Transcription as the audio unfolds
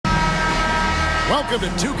Welcome to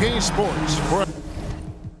 2K Sports for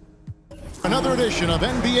another edition of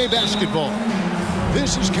NBA basketball.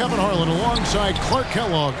 This is Kevin Harlan alongside Clark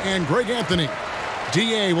Kellogg and Greg Anthony.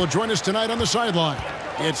 DA will join us tonight on the sideline.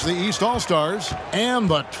 It's the East All-Stars and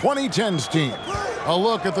the 2010's team. A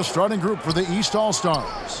look at the starting group for the East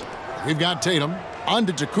All-Stars. We've got Tatum,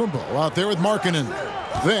 Antetokounmpo out there with Markkanen.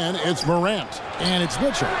 Then it's Morant, and it's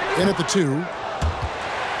Mitchell in at the 2.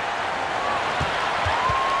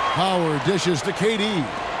 Howard dishes to KD.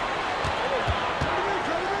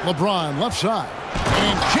 LeBron left side.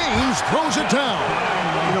 And James throws it down.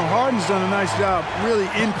 You know, Harden's done a nice job really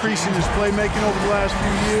increasing his playmaking over the last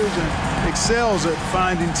few years and excels at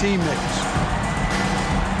finding teammates.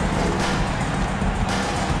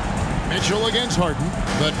 Mitchell against Harden.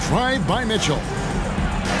 The drive by Mitchell.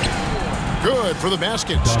 Good for the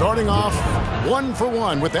basket. Starting off 1 for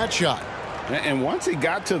 1 with that shot. And once he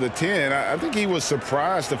got to the 10, I think he was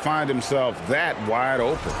surprised to find himself that wide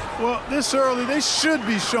open. Well, this early, they should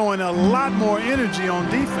be showing a lot more energy on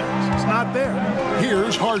defense. It's not there.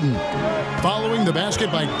 Here's Harden. Following the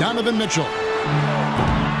basket by Donovan Mitchell.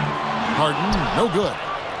 Harden, no good.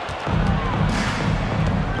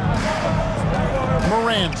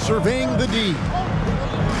 Morant surveying the D.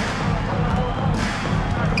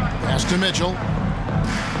 Pass to Mitchell.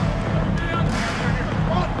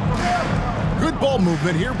 Good ball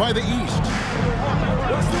movement here by the East.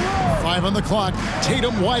 5 on the clock.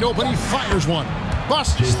 Tatum wide open. He fires one.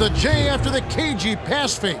 Busts the J after the cagey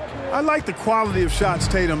pass fake. I like the quality of shots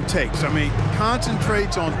Tatum takes. I mean,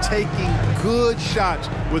 concentrates on taking good shots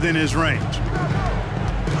within his range.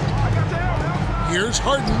 Here's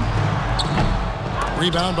Harden.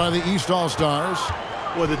 Rebound by the East All-Stars.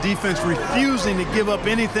 Well, the defense refusing to give up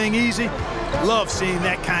anything easy. Love seeing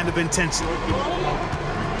that kind of intensity.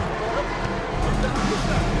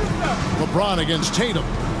 LeBron against Tatum.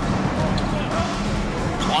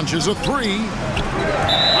 Launches a 3.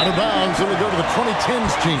 Out of bounds. It'll go to the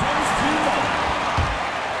 2010's team.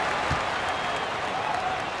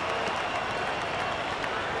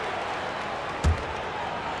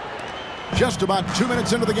 Just about 2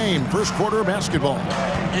 minutes into the game, first quarter of basketball.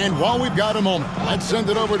 And while we've got a moment, let's send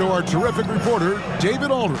it over to our terrific reporter,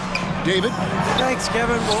 David Aldridge. David? Thanks,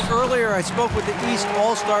 Kevin. Well, earlier I spoke with the East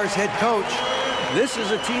All-Stars head coach. This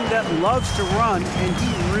is a team that loves to run, and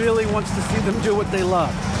he really wants to see them do what they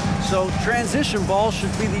love. So transition ball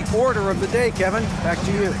should be the order of the day, Kevin. Back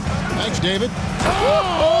to you. Thanks, David.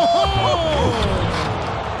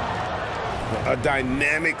 A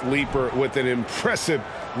dynamic leaper with an impressive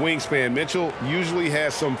wingspan. Mitchell usually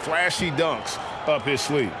has some flashy dunks up his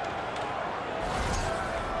sleeve.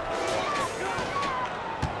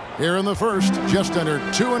 Here in the first, just under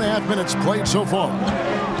 2.5 minutes played so far.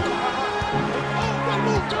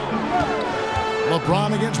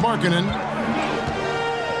 LeBron against Markkanen.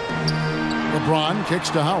 LeBron kicks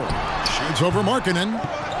to Howard. Shoots over Markkanen.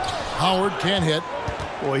 Howard can't hit.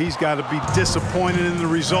 Boy, he's got to be disappointed in the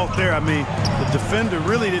result there. I mean, the defender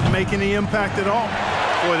really didn't make any impact at all.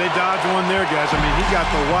 Boy, they dodged one there, guys. I mean, he got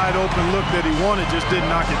the wide open look that he wanted, just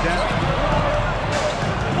didn't knock it down.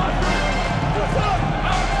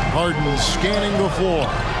 Harden scanning the floor.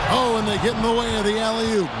 Oh, and they get in the way of the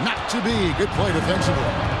alley-oop. Not to be. Good play defensively.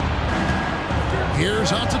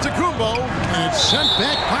 Here's Antetokounmpo, and it's sent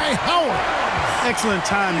back by Howard. Excellent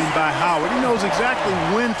timing by Howard. He knows exactly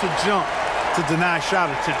when to jump to deny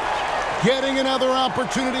shot attempts. Getting another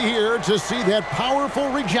opportunity here to see that powerful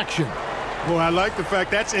rejection. Boy, I like the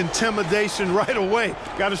fact that's intimidation right away.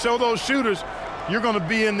 Got to show those shooters you're going to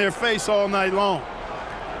be in their face all night long.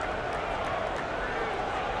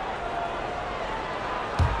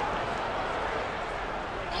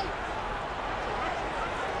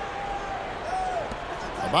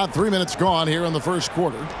 About 3 minutes gone here in the first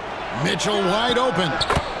quarter. Mitchell wide open.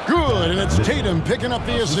 Good, and it's Tatum picking up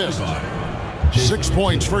the assist. 6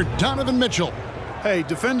 points for Donovan Mitchell. Hey,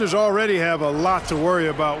 defenders already have a lot to worry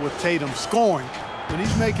about with Tatum scoring. When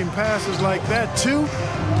he's making passes like that, too,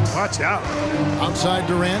 watch out. Outside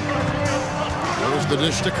Durant. There's the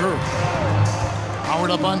dish to Curry. Howard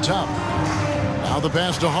up on top. Now the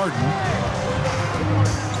pass to Harden.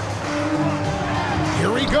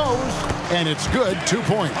 Here he goes. And it's good, 2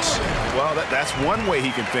 points. Well, that's one way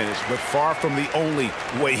he can finish, but far from the only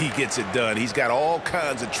way he gets it done. He's got all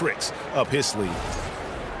kinds of tricks up his sleeve.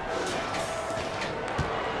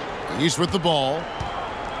 He's with the ball.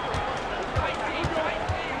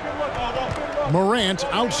 Morant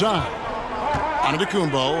outside.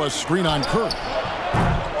 Antetokounmpo, a screen on Curry.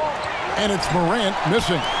 And it's Morant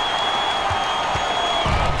missing.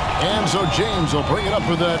 And so James will bring it up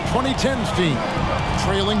for the 2010's team.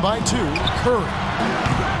 Trailing by 2, Curry.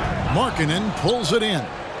 Markkanen pulls it in.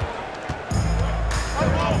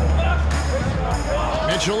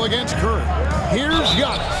 Mitchell against Curry. Here's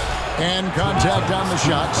Giannis. And contact on the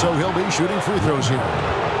shot, so he'll be shooting free throws here.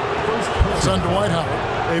 It's on Dwight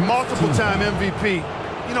Howard. A multiple-time MVP.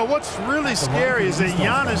 You know, what's really scary is that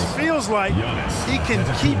Giannis feels like he can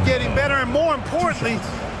keep getting better, and more importantly,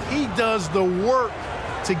 he does the work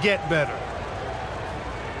to get better.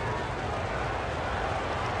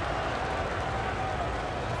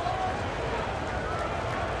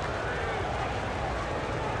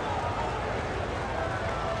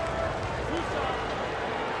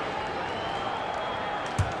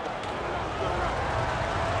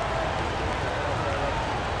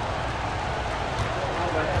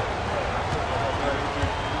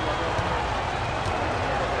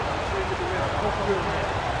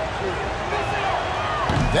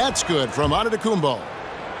 That's good from Antetokounmpo.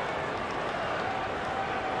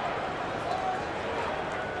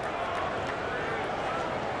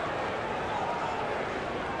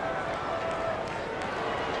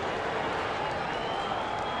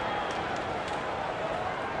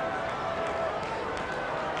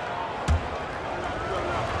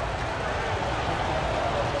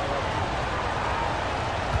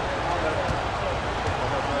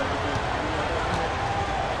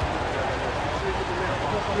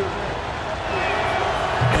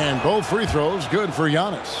 And both free throws good for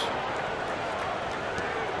Giannis.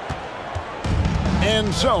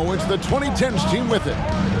 And so it's the 2010's team with it.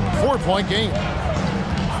 4-point game.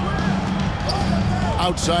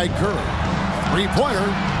 Outside Curry. Three-pointer.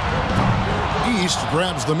 East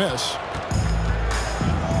grabs the miss.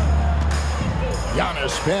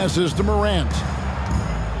 Giannis passes to Morant.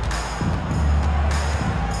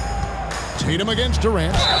 Tatum against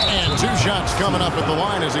Durant. And 2 shots coming up at the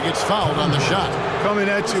line as he gets fouled on the shot. Coming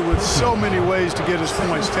at you with so many ways to get his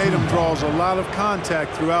points. Tatum draws a lot of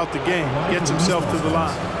contact throughout the game. Gets himself to the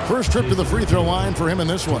line. First trip to the free throw line for him in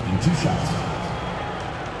this one. 2 shots.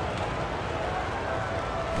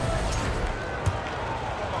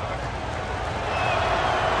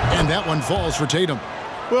 And that one falls for Tatum.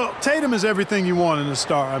 Well, Tatum is everything you want in a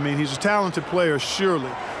star. I mean, he's a talented player,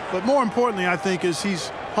 surely. But more importantly, I think, is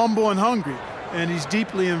he's humble and hungry, and he's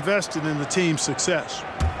deeply invested in the team's success.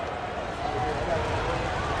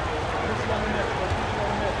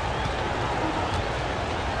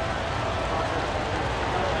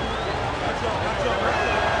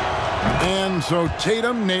 And so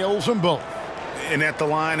Tatum nails them both. And at the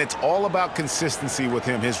line, it's all about consistency with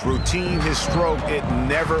him. His routine, his stroke, it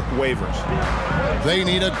never wavers. They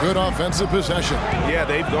need a good offensive possession. Yeah,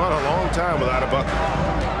 they've gone a long time without a bucket.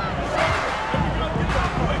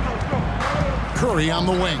 Curry on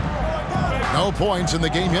the wing. No points in the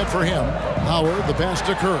game yet for him. Howard, the pass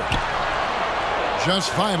to Curry. Just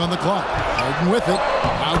 5 on the clock. Harden with it.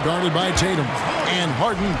 Now guarded by Tatum. And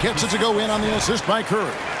Harden gets it to go in on the assist by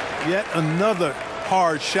Curry. Yet another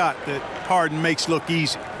hard shot that Harden makes look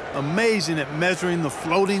easy. Amazing at measuring the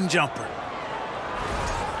floating jumper.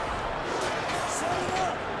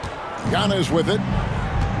 Giannis with it.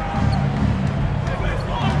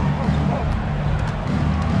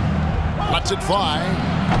 Lets it fly.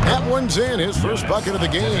 That one's in. His first bucket of the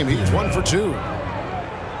game. He's 1 for 2.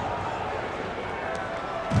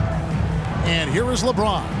 And here is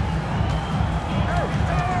LeBron.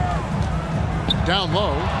 Down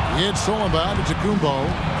low. It's stolen by Antetokounmpo.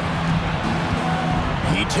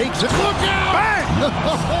 He takes it. Look out!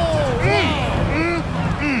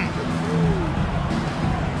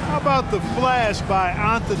 How about the flash by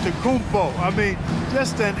Antetokounmpo? I mean,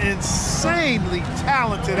 just an insanely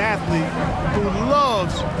talented athlete who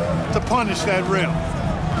loves to punish that rim.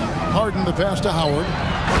 Harden the pass to Howard.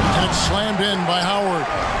 And it's slammed in by Howard.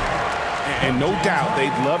 And no doubt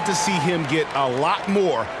they'd love to see him get a lot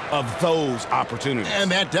more of those opportunities. And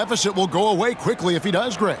that deficit will go away quickly if he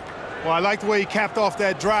does, Greg. Well, I like the way he capped off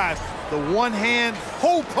that drive. The one-hand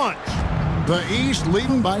hole punch. The East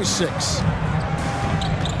leading by 6.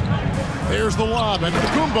 There's the lob, and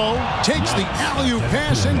Antetokounmpo takes the alley-oop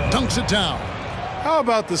pass and dunks it down. How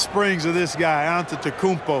about the springs of this guy,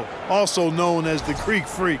 Antetokounmpo, also known as the Greek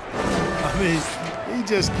Freak? I mean, he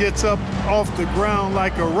just gets up off the ground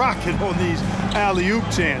like a rocket on these alley-oop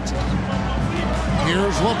chances.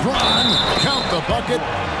 Here's LeBron. Count the bucket,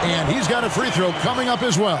 and he's got a free throw coming up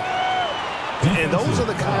as well. And those are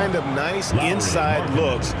the kind of nice inside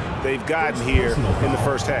looks they've gotten here in the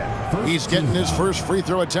first half. He's getting his first free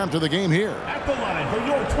throw attempt of the game here. At the line for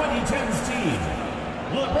your 2010's team,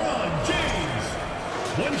 LeBron James.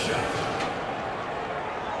 1 shot.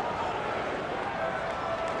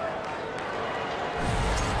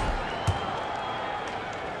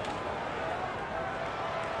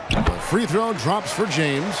 free throw drops for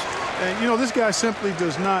James. And, you know, this guy simply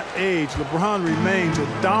does not age. LeBron remains a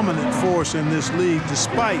dominant force in this league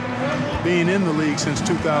despite being in the league since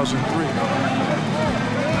 2003.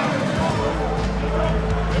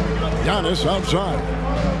 Giannis outside.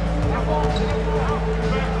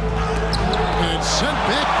 And it's sent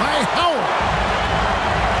back by Howard.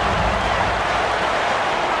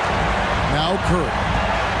 Now Curry.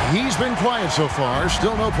 He's been quiet so far.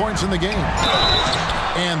 Still no points in the game.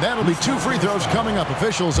 And that'll be 2 free throws coming up.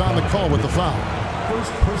 Officials on the call with the foul.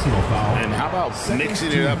 First personal foul. And how about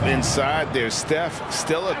mixing it up inside there? Steph,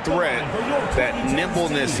 still a threat. That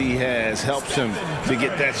nimbleness he has helps him to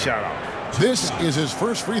get that shot off. This is his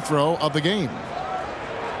first free throw of the game.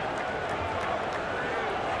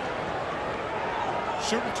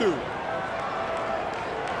 Shooting 2.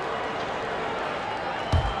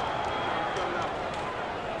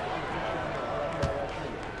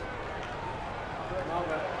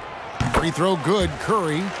 Free throw good,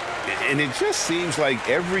 Curry. And it just seems like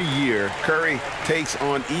every year Curry takes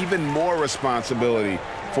on even more responsibility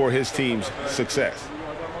for his team's success.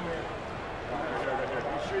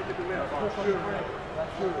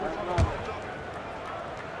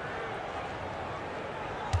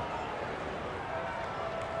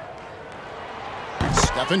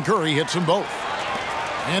 Stephen Curry hits them both.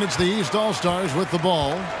 And it's the East All-Stars with the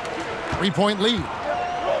ball. 3-point lead.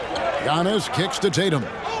 Giannis kicks to Tatum.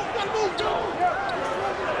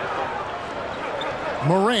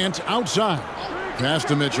 Morant outside. Pass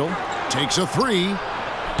to Mitchell. Takes a 3.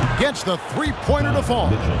 Gets the three-pointer to fall.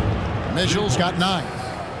 Mitchell's got 9.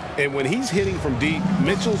 And when he's hitting from deep,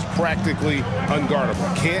 Mitchell's practically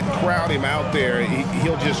unguardable. Can't crowd him out there.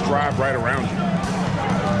 He'll just drive right around you.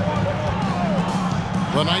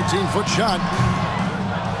 The 19-foot shot.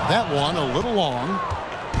 That one a little long.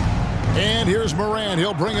 And here's Morant.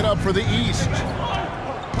 He'll bring it up for the East.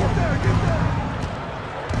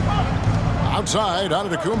 Outside,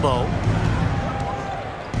 Antetokounmpo.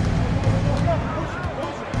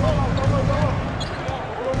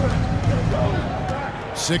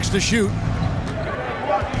 Six to shoot.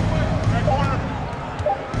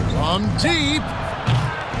 From deep.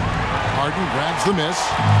 Harden grabs the miss.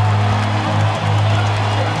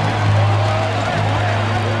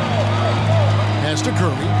 Pass to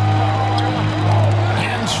Curry.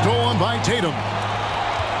 And stolen by Tatum.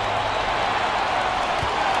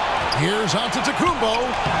 Here's Antetokounmpo.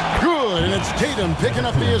 Good, and it's Tatum picking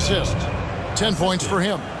up the assist. 10 points for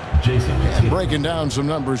him. And breaking down some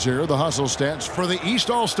numbers here, the hustle stats for the East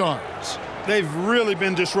All-Stars. They've really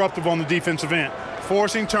been disruptive on the defensive end,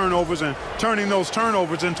 forcing turnovers and turning those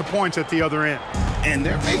turnovers into points at the other end. And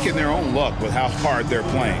they're making their own luck with how hard they're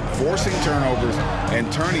playing, forcing turnovers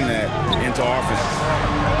and turning that into offense.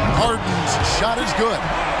 Harden's shot is good.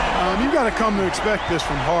 You've got to come to expect this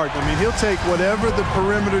from Harden. I mean, he'll take whatever the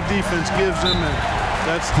perimeter defense gives him, and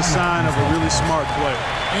that's the sign of a really smart player.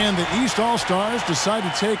 And the East All-Stars decide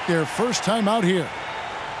to take their first time out here.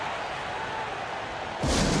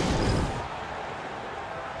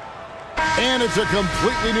 And it's a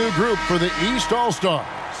completely new group for the East All-Stars.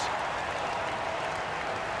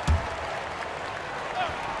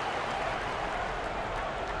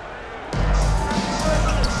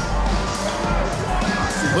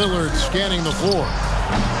 Lillard scanning the floor.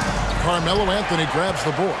 Carmelo Anthony grabs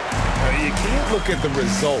the board. You can't look at the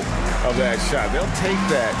result of that shot. They'll take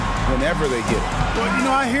that whenever they get it. Well, you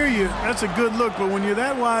know, I hear you. That's a good look, but when you're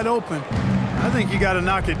that wide open, I think you got to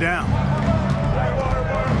knock it down.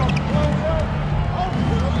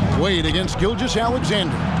 Wade against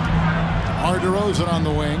Gilgeous-Alexander. DeRozan on the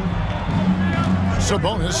wing.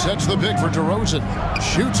 Sabonis sets the pick for DeRozan.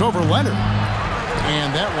 Shoots over Leonard.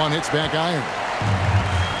 And that one hits back iron.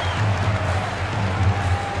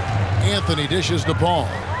 Anthony dishes the ball.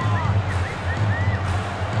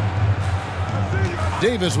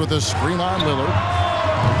 Davis with a screen on Lillard.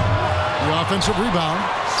 The offensive rebound.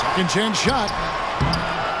 Second chance shot.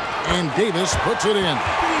 And Davis puts it in.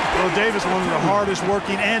 Well, Davis, one of the hardest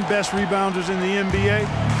working and best rebounders in the NBA,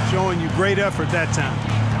 showing you great effort that time.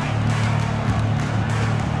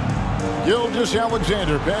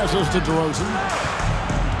 Gilgeous-Alexander passes to DeRozan.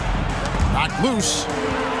 Knocked loose.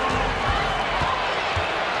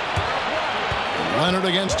 Leonard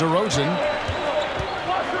against DeRozan.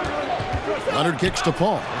 Leonard kicks to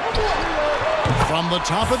Paul. From the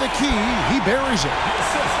top of the key, he buries it.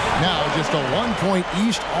 Now just a 1-point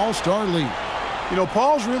East All-Star lead. You know,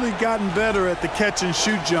 Paul's really gotten better at the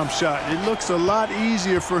catch-and-shoot jump shot. It looks a lot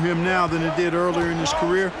easier for him now than it did earlier in his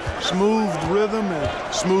career. Smooth rhythm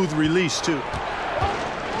and smooth release, too.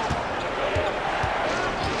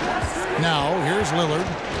 Now, here's Lillard.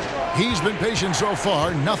 He's been patient so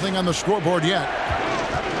far. Nothing on the scoreboard yet.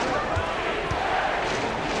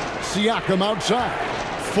 Siakam outside.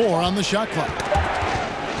 4 on the shot clock.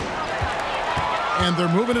 And they're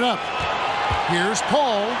moving it up. Here's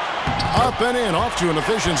Paul. Up and in. Off to an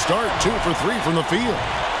efficient start. 2 for 3 from the field.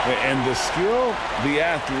 And the skill, the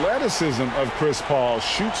athleticism of Chris Paul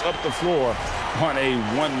shoots up the floor on a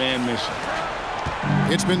one-man mission.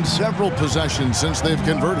 It's been several possessions since they've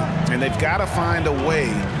converted. And they've got to find a way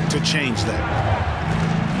to change that.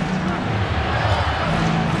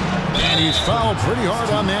 And he's fouled pretty hard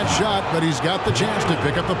on that shot, but he's got the chance to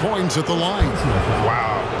pick up the points at the line.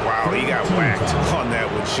 Wow, he got whacked on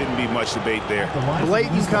that one. Shouldn't be much debate there.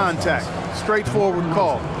 Blatant contact. Straightforward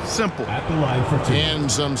call. Simple.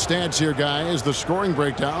 And some stats here, guys. The scoring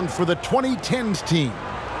breakdown for the 2010's team.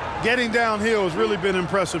 Getting downhill has really been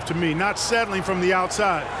impressive to me. Not settling from the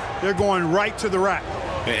outside. They're going right to the rack.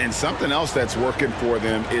 And something else that's working for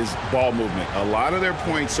them is ball movement. A lot of their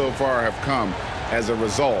points so far have come as a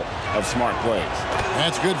result of smart plays.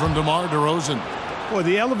 That's good from DeMar DeRozan. Boy,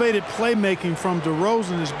 the elevated playmaking from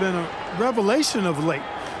DeRozan has been a revelation of late.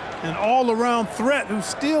 An all-around threat who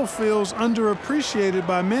still feels underappreciated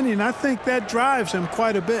by many, and I think that drives him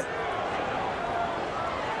quite a bit.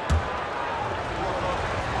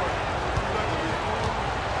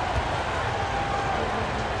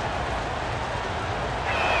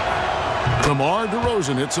 DeMar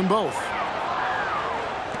DeRozan hits them both.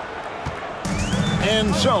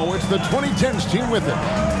 And so it's the 2010's team with it.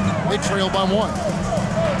 They trail by 1.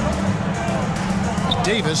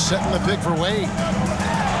 Davis setting the pick for Wade.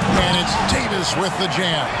 And it's Davis with the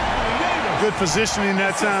jam. Good positioning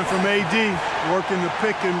that time from AD. Working the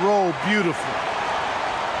pick and roll beautifully.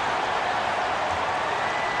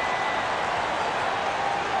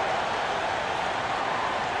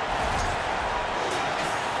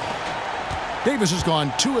 Davis has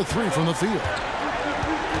gone 2 of 3 from the field.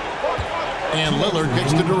 And Lillard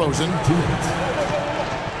gets to DeRozan.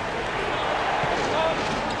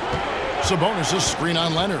 Sabonis' screen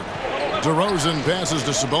on Leonard. DeRozan passes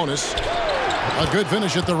to Sabonis. A good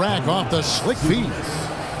finish at the rack off the slick feed.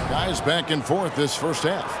 Guys back and forth this first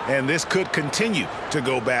half. And this could continue to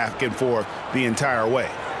go back and forth the entire way.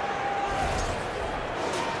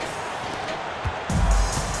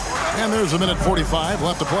 And there's 1:45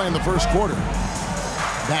 left to play in the first quarter.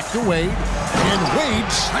 Back to Wade. And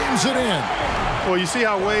Wade slams it in. Well, you see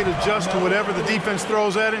how Wade adjusts to whatever the defense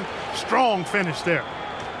throws at him? Strong finish there.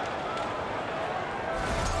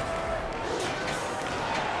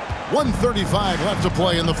 1:35 left to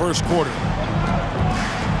play in the first quarter.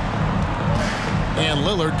 And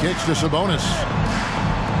Lillard kicks to Sabonis.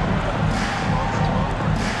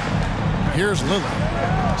 Here's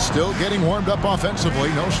Lillard. Still getting warmed up offensively.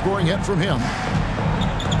 No scoring yet from him.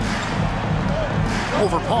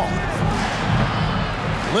 Over Paul.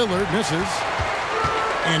 Lillard misses.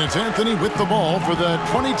 And it's Anthony with the ball for the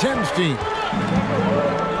 2010's team.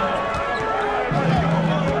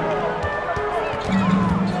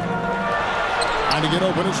 Trying to get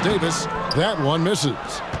open, it's Davis. That one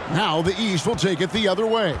misses. Now the East will take it the other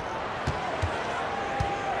way.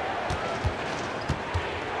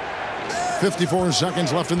 54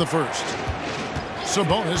 seconds left in the first.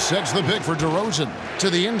 Sabonis sets the pick for DeRozan to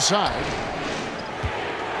the inside.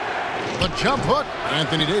 The jump hook.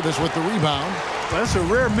 Anthony Davis with the rebound. That's a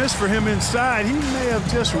rare miss for him inside. He may have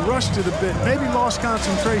just rushed it a bit. Maybe lost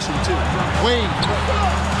concentration, too. Wade.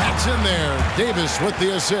 That's in there. Davis with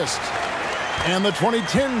the assist. And the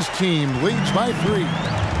 2010's team leads by 3.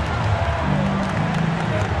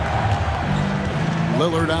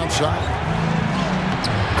 Lillard outside.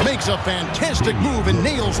 Makes a fantastic move and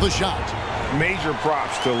nails the shot. Major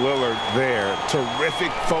props to Lillard there.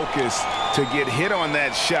 Terrific focus to get hit on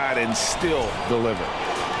that shot and still deliver.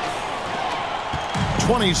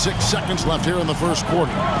 26 seconds left here in the first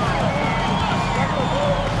quarter.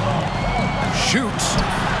 Shoots.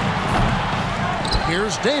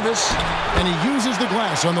 Here's Davis, and he uses the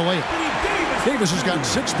glass on the layup. Davis has got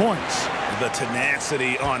 6 points. The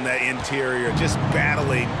tenacity on that interior, just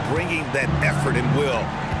battling, bringing that effort and will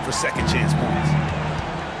for second chance points.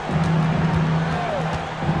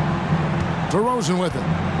 DeRozan with it.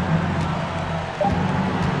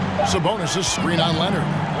 Sabonis' screen on Leonard.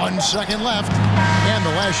 1 second left. And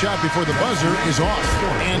the last shot before the buzzer is off.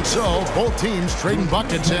 And so both teams trading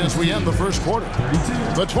buckets as we end the first quarter.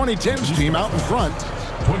 The 2010's team out in front.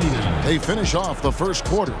 They finish off the first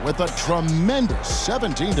quarter with a tremendous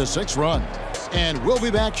 17-6 run. And we'll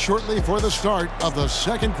be back shortly for the start of the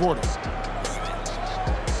second quarter.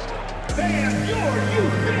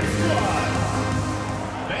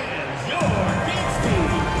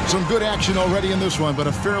 Some good action already in this one, but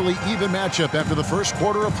a fairly even matchup after the first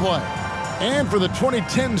quarter of play. And for the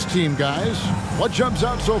 2010's team, guys, what jumps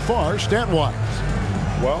out so far stat-wise?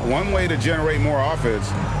 Well, one way to generate more offense,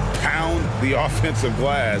 pound the offensive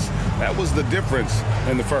glass. That was the difference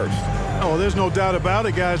in the first. Oh, there's no doubt about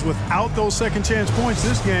it, guys. Without those second chance points,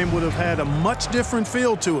 this game would have had a much different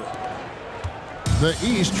feel to it. The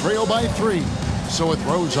East trail by 3. So with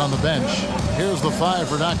Rose on the bench, here's the 5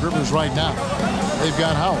 for Doc Rivers right now. They've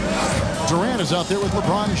got Howard. Durant is out there with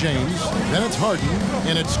LeBron James. Then it's Harden,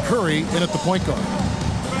 and it's Curry in at the point guard.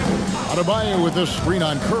 Adebayo with this screen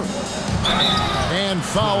on Curry. And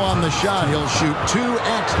foul on the shot. He'll shoot 2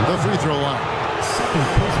 at the free throw line.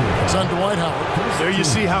 It's on Dwight Howard. There you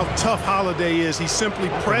see how tough Holiday is. He simply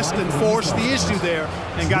pressed and forced the issue there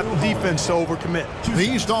and got the defense to overcommit. The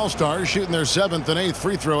East All-Stars shooting their 7th and 8th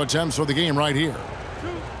free throw attempts for the game right here.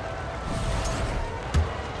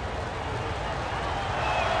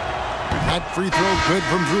 That free throw good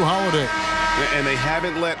from Drew Holiday. And they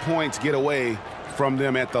haven't let points get away from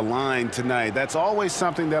them at the line tonight. That's always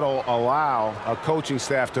something that'll allow a coaching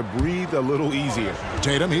staff to breathe a little easier.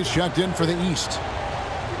 Tatum, he's checked in for the East.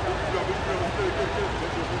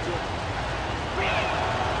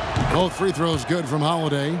 Both free throws good from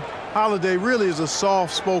Holiday. Holiday really is a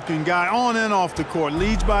soft-spoken guy on and off the court.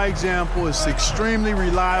 Leads by example, is extremely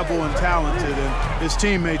reliable and talented, and his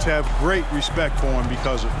teammates have great respect for him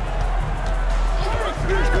because of it.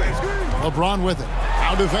 LeBron with it.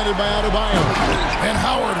 Now defended by Adebayo. And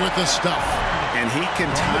Howard with the stuff. And he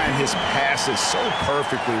can time his passes so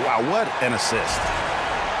perfectly. Wow, what an assist.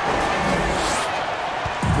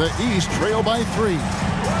 The East trail by 3.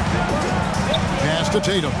 Pass to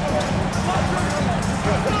Tatum.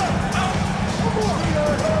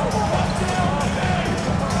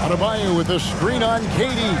 Adebayo with the screen on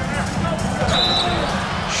Katie.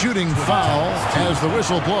 Shooting foul as the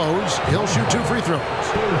whistle blows. He'll shoot 2 free throws.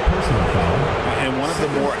 And one of the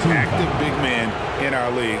more active big men in our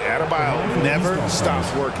league. Adebayo never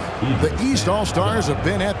stops working. The East All-Stars have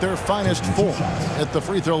been at their finest 4 at the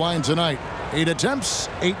free throw line tonight. 8 attempts,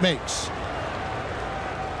 8 makes.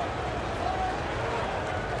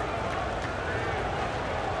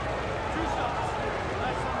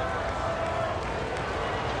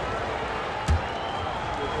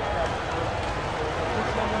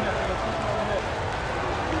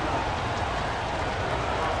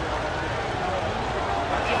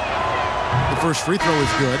 First free throw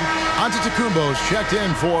is good. Antetokounmpo's checked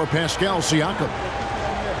in for Pascal Siakam.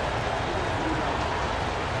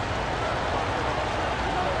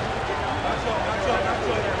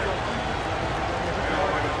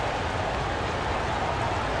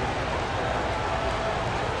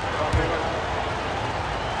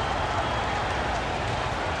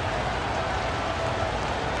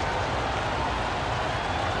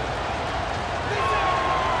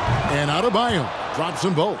 And Adebayo drops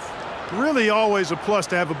them both. Really always a plus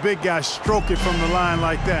to have a big guy stroke it from the line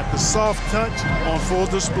like that. The soft touch on full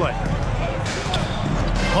display.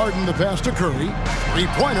 Harden the pass to Curry.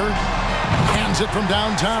 Three-pointer. Hands it from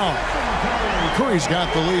downtown. Curry's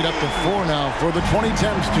got the lead up to 4 now for the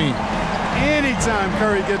 2010's team. Anytime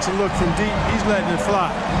Curry gets a look from deep, he's letting it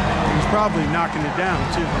fly. He's probably knocking it down,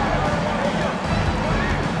 too.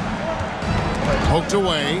 Poked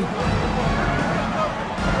away.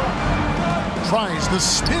 Tries the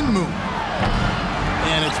spin move.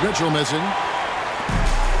 And it's Mitchell missing.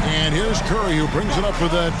 And here's Curry, who brings it up for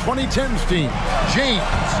the 2010's team. James.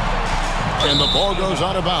 And the ball goes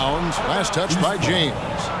out of bounds. Last touch by James.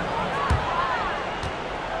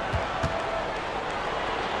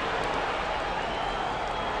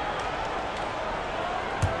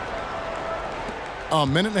 A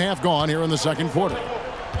minute and a half gone here in the second quarter.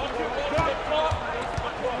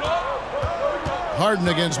 Harden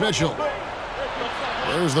against Mitchell.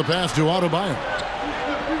 There's the pass to Adebayo.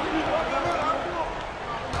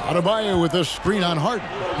 Adebayo with the screen on Harden.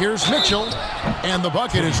 Here's Mitchell. And the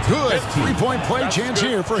bucket is good. Three-point play chance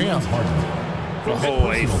here for him.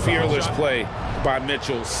 Oh, a fearless play by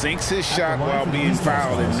Mitchell. Sinks his shot while being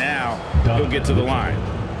fouled, and now he'll get to the line.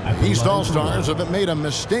 East All-Stars haven't made a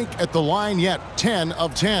mistake at the line yet. 10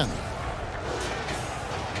 of 10.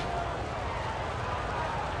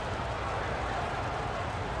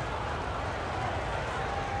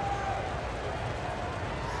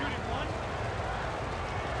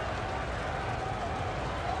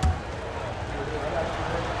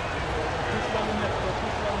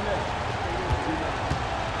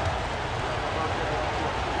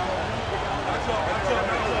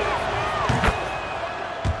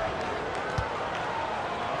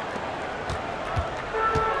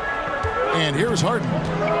 And here's Harden.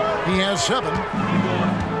 He has 7.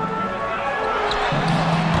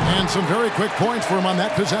 And some very quick points for him on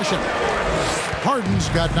that possession. Harden's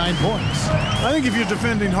got 9 points. I think if you're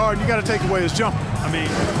defending Harden, you got to take away his jumper. I mean,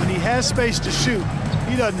 when he has space to shoot,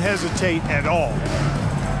 he doesn't hesitate at all.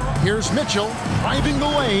 Here's Mitchell driving the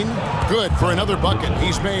lane. Good for another bucket.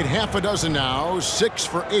 He's made half a dozen now, 6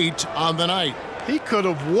 for 8 on the night. He could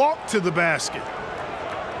have walked to the basket.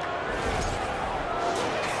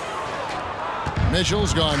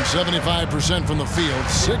 Mitchell's gone 75% from the field,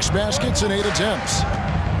 6 baskets and 8 attempts.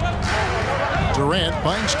 Durant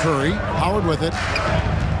finds Curry. Howard with it.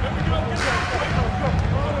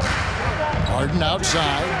 Harden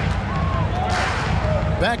outside.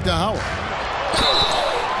 Back to Howard.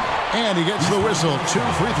 And he gets the whistle. 2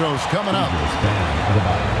 free throws coming up.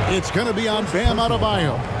 It's going to be on Bam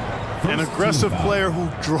Adebayo. An aggressive player who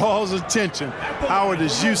draws attention. Howard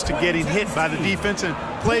is used to getting hit by the defense and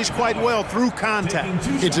plays quite well through contact.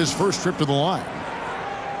 It's his first trip to the line.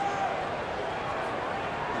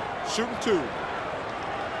 Shooting 2.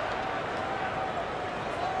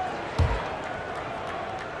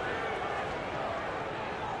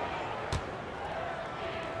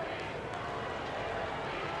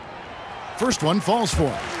 First one falls for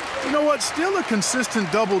him. You know what? Still a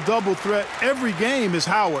consistent double-double threat every game is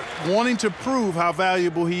Howard, wanting to prove how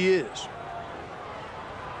valuable he is.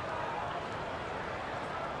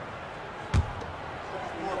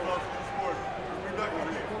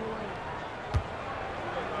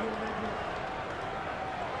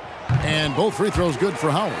 And both free throws good for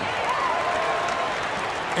Howard.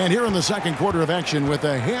 And here in the second quarter of action with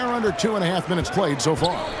a hair under 2.5 minutes played so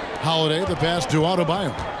far. Holiday, the pass to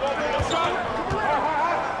Adebayo.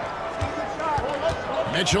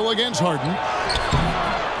 Mitchell against Harden.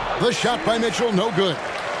 The shot by Mitchell, no good.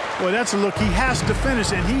 Boy, that's a look he has to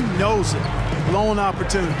finish, and he knows it. Blown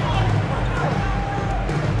opportunity.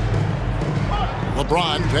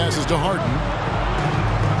 LeBron passes to Harden.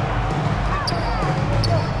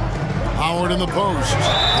 Howard in the post.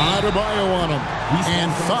 Adebayo on him.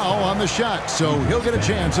 And foul on the shot, so he'll get a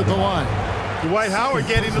chance at the line. Dwight Howard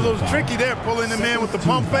getting a little tricky there, pulling him in with the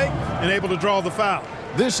pump fake and able to draw the foul.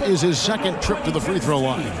 This is his second trip to the free throw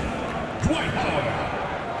line. Dwight Howard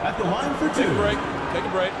at the line for 2. Take a break. Take a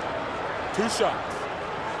break. 2 shots.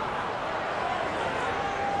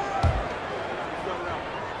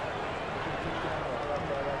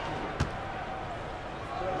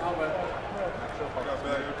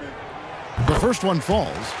 The first one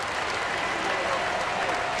falls.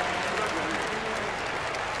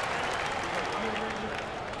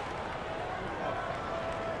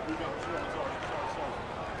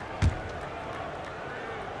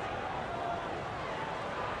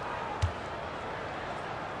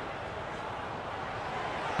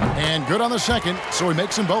 And good on the second, so he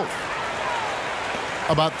makes them both.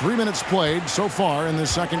 About 3 minutes played so far in the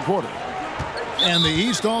second quarter. And the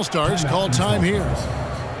East All-Stars call time here.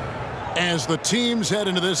 As the teams head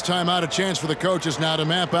into this timeout, a chance for the coaches now to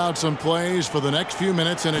map out some plays for the next few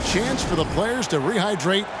minutes and a chance for the players to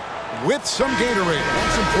rehydrate with some Gatorade.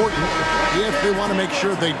 That's important if they want to make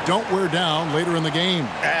sure they don't wear down later in the game.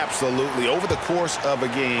 Absolutely. Over the course of a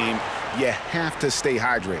game, you have to stay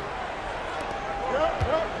hydrated.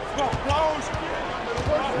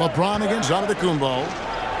 LeBron against Antetokounmpo.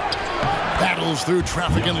 Battles through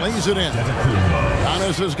traffic and lays it in.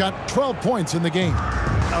 Giannis has got 12 points in the game.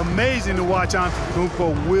 Amazing to watch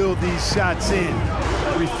Antetokounmpo will these shots in,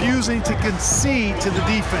 refusing to concede to the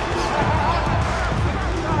defense.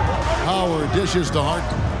 Howard dishes to Harden.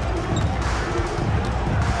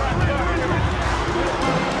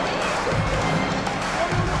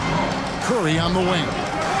 Curry on the wing.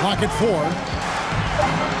 Clock at 4.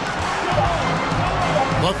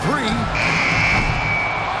 The 3.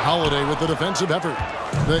 Holiday with the defensive effort.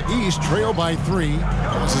 The East trail by 3.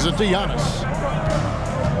 Passes it to Giannis.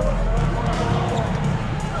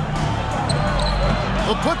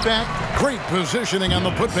 The putback. Great positioning on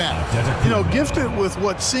the putback. You know, gifted with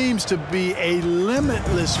what seems to be a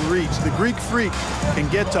limitless reach. The Greek Freak can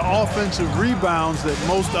get to offensive rebounds that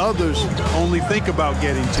most others only think about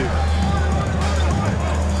getting to.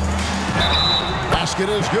 Basket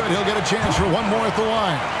is good. He'll get a chance for one more at the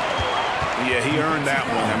line. Yeah, he earned that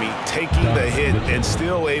one. I mean, taking the hit and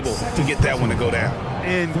still able to get that one to go down.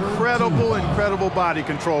 Incredible body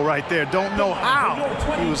control right there. Don't know how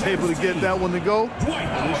he was able to get that one to go.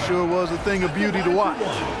 But it sure was a thing of beauty to watch.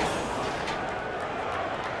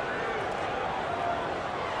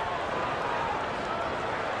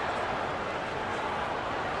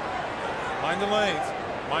 Mind the lanes.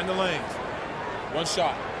 Mind the lanes. 1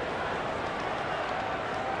 shot.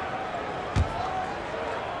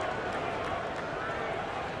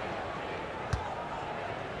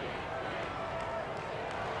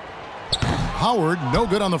 Howard, no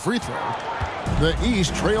good on the free throw. The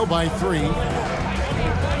East trail by 3.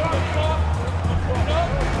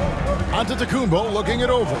 Antetokounmpo looking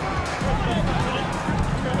it over.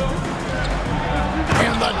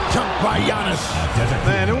 And the dunk by Giannis.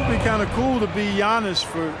 Man, it would be kind of cool to be Giannis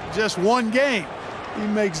for just one game. He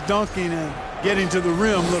makes dunking and getting to the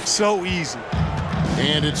rim look so easy.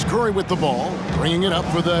 And it's Curry with the ball, bringing it up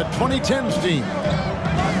for the 2010's team.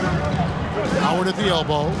 Howard at the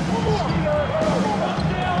elbow.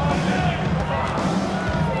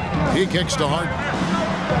 He kicks to Harden.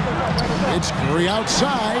 It's Curry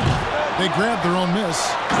outside. They grab their own miss.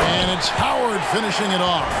 And it's Howard finishing it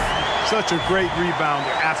off. Such a great rebounder.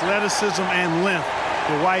 Athleticism and length.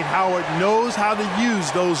 Dwight Howard knows how to use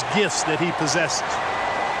those gifts that he possesses.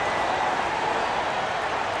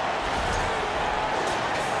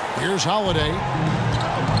 Here's Holiday.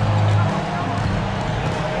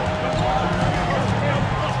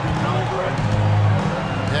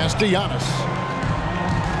 Pass to Giannis.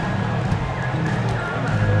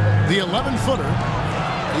 The 11-footer.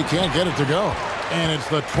 He can't get it to go. And it's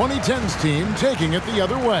the 2010's team taking it the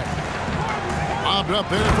other way. Lobbed up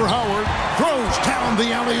there for Howard. Throws down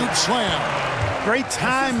the alley-oop slam. Great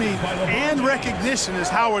timing and recognition as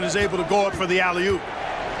Howard is able to go up for the alley-oop.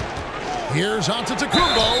 Here's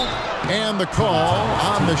Antetokounmpo, and the call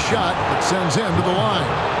on the shot that sends him to the line.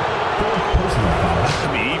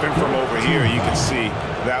 I mean, even from over here, you can see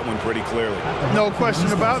that one pretty clearly. No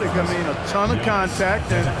question about it. I mean, a ton of contact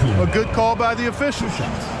and a good call by the officials.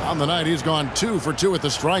 On the night, he's gone 2 for 2 at the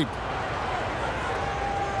stripe.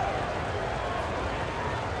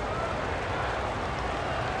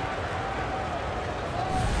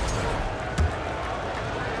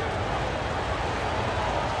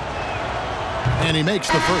 And he makes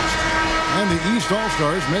the first. And the East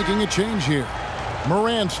All-Stars making a change here.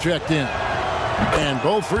 Morant's checked in. And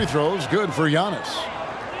both free throws good for Giannis.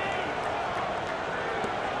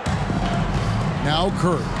 Now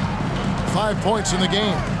Curry. 5 points in the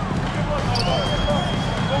game.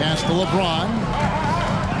 Pass to LeBron.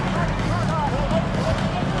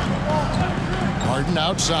 Harden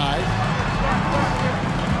outside.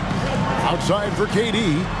 Outside for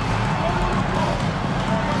KD.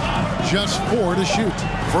 Just 4 to shoot.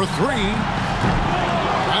 For 3.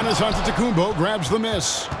 Giannis Antetokounmpo grabs the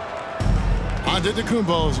miss.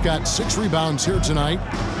 Antetokounmpo's got 6 rebounds here tonight.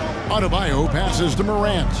 Adebayo passes to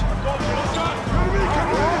Morant.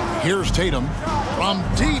 Here's Tatum from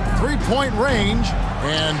deep three-point range.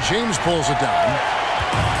 And James pulls it down.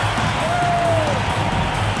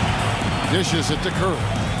 Dishes it to Curry.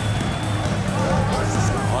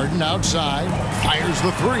 Harden outside. Fires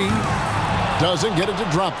the 3. Doesn't get it to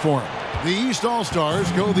drop for him. The East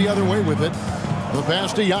All-Stars go the other way with it. The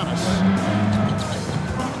pass to Giannis.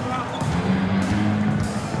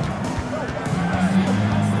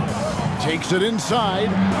 Takes it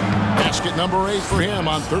inside. Basket number 8 for him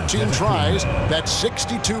on 13 tries. That's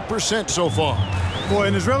 62% so far. Boy,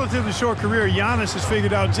 in his relatively short career, Giannis has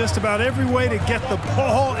figured out just about every way to get the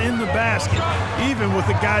ball in the basket, even with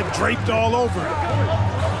the guy draped all over him.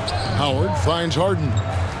 Howard finds Harden.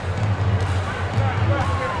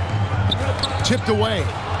 Tipped away.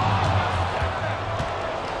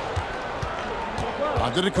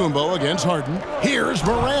 Antetokounmpo against Harden. Here's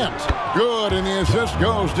Morant. Good, and the assist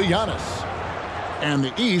goes to Giannis. And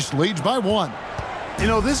the East leads by 1. You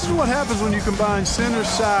know, this is what happens when you combine center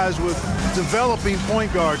size with developing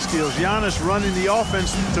point guard skills. Giannis running the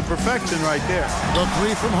offense to perfection right there. The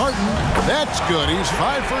 3 from Harden. That's good. He's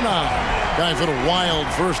 5 for 9. Guys, what a wild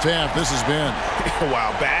first half this has been.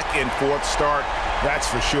 Wow, back and forth start, that's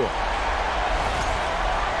for sure.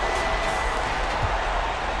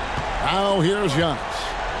 Now here's Giannis.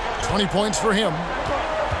 20 points for him.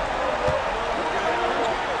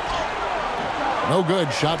 No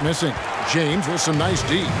good. Shot missing. James with some nice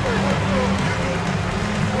D.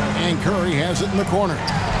 And Curry has it in the corner.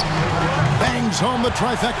 Bangs home the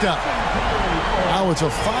trifecta. Now it's a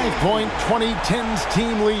 5-point 2010's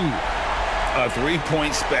team lead. A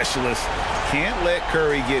 3-point specialist can't let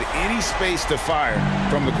Curry get any space to fire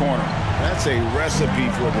from the corner. That's a recipe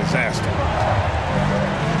for disaster.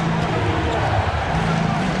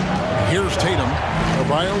 Here's Tatum.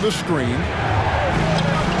 Adebayo the screen.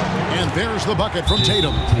 And there's the bucket from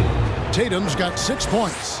Tatum. Tatum's got 6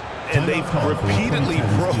 points. And they've repeatedly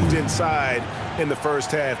broke inside in the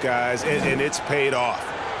first half, guys, and it's paid off.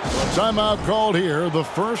 Timeout called here, the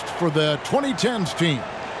first for the 2010's team.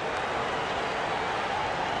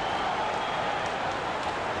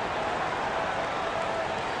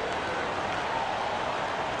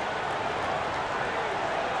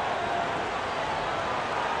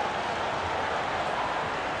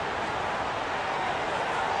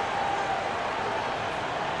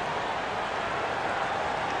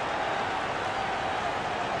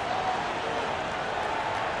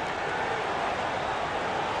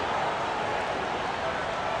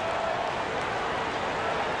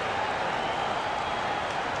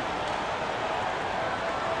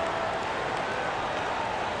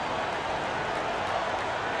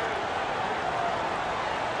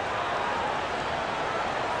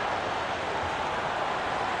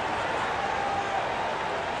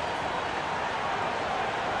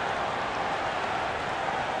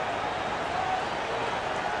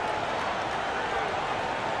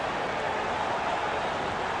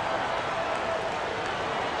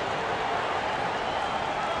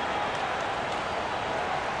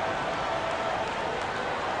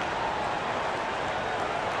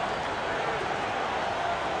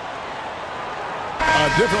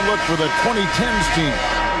 different look for the 2010's team.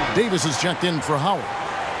 Davis is checked in for Howard.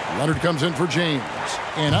 Leonard comes in for James.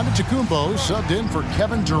 And Antetokounmpo subbed in for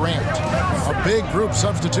Kevin Durant. A big group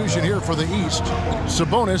substitution here for the East.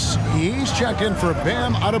 Sabonis, he's checked in for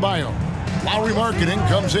Bam Adebayo. Lowry Markkanen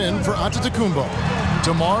comes in for Antetokounmpo.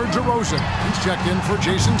 DeMar DeRozan, he's checked in for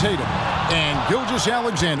Jason Tatum. And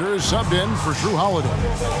Gilgeous-Alexander is subbed in for Drew Holiday.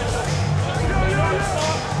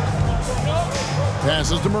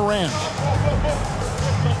 Passes to Morant.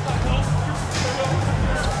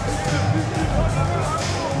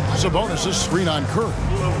 Sabonis' screen on Curry.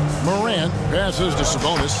 Morant passes to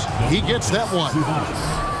Sabonis. He gets that one.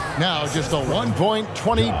 Now just a 1-point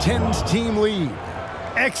 2010's team lead.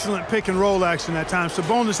 Excellent pick and roll action that time.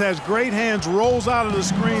 Sabonis has great hands, rolls out of the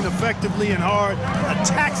screen effectively and hard,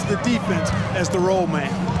 attacks the defense as the roll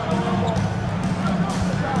man.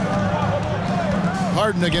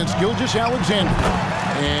 Harden against Gilgeous-Alexander.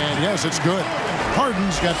 And yes, it's good.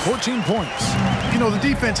 Harden's got 14 points. You know, the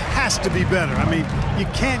defense has to be better. I mean, you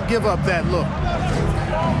can't give up that look.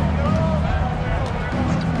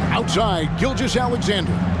 Outside,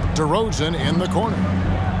 Gilgeous-Alexander. DeRozan in the corner.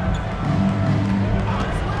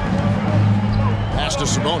 Pass to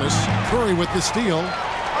Sabonis. Curry with the steal.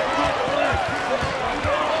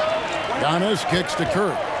 Giannis kicks to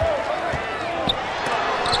Curry.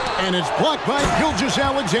 And it's blocked by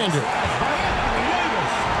Gilgeous-Alexander.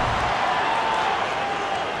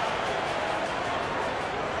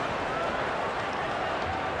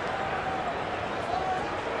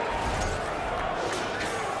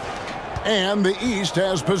 And the East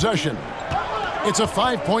has possession. It's a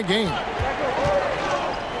 5-point game.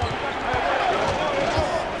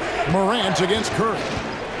 Morant against Curry.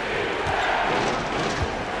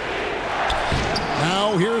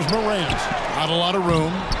 Now here's Morant. Not a lot of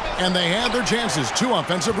room. And they had their chances. 2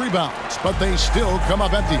 offensive rebounds. But they still come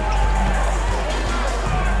up empty.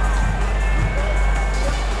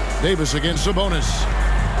 Davis against Sabonis.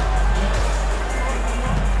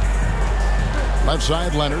 Left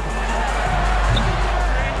side, Leonard.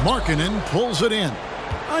 Markkanen pulls it in.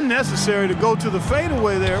 Unnecessary to go to the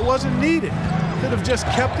fadeaway there. It wasn't needed. Could have just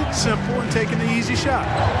kept it simple and taken the easy shot.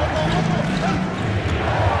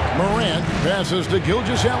 Morant passes to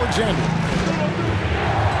Gilgeous-Alexander.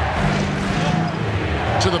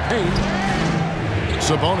 To the paint.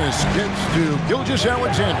 Sabonis kicks to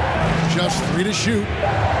Gilgeous-Alexander. Just 3 to shoot.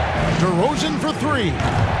 DeRozan for 3.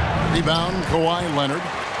 Rebound, Kawhi Leonard.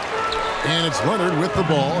 And it's Leonard with the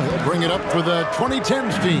ball. He'll bring it up for the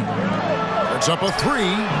 2010's team. It's up a 3.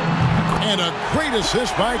 And a great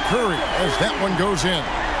assist by Curry as that one goes in.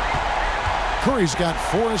 Curry's got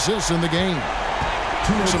 4 assists in the game.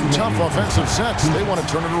 Some tough offensive sets. They want to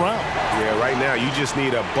turn it around. Yeah, right now you just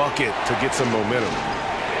need a bucket to get some momentum.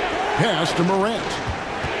 Pass to Morant.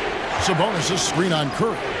 Sabonis' screen on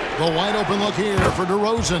Curry. The wide open look here for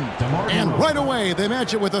DeRozan. And right away they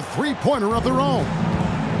match it with a 3-pointer of their own.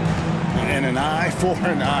 And an eye for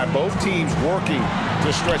an eye. Both teams working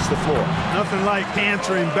to stretch the floor. Nothing like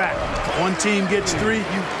answering back. One team gets 3,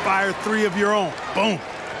 you fire 3 of your own. Boom.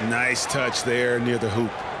 Nice touch there near the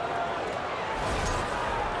hoop.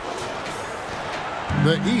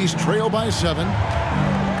 The East trail by 7.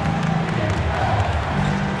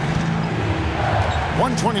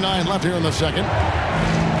 1:29 left here in the second.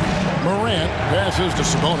 Morant passes to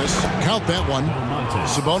Sabonis. Count that one.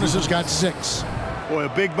 Sabonis has got 6. Boy, a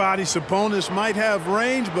big body Sabonis might have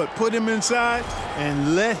range, but put him inside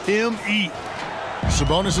and let him eat.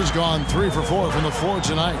 Sabonis has gone 3 for 4 from the floor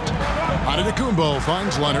tonight. Antetokounmpo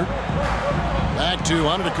finds Leonard. Back to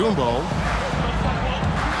Antetokounmpo.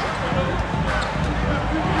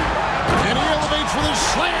 And he elevates for the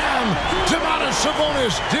slam. Domantas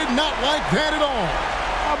Sabonis did not like that at all.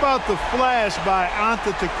 How about the flash by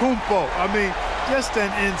Antetokounmpo? I mean, just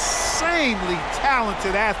an insanely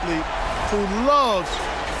talented athlete who loves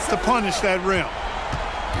to punish that rim.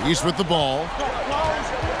 East with the ball.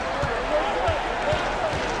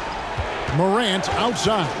 Morant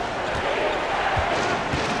outside.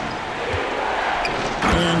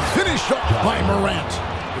 And finished off by Morant.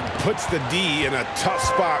 Puts the D in a tough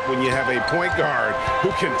spot when you have a point guard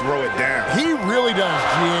who can throw it down. He really does,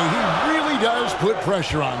 GA. He really does put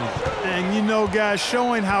pressure on him. And you know, guys,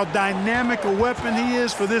 showing how dynamic a weapon he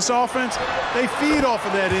is for this offense, they feed off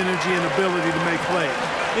of that energy and ability to make plays.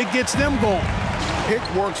 It gets them going. Pick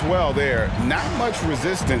works well there. Not much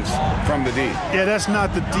resistance from the D. Yeah, that's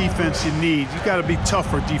not the defense you need. You got to be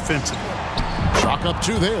tougher defensively. Chalk up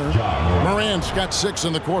 2 there. Morant's got 6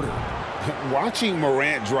 in the quarter. Watching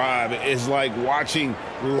Morant drive is like watching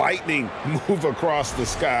lightning move across the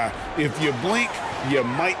sky. If you blink, you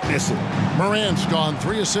might miss it. Morant's gone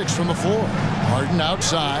 3 of 6 from the floor. Harden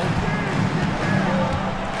outside.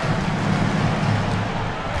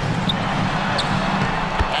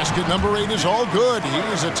 Basket number 8 is all good.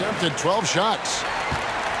 He's attempted 12 shots.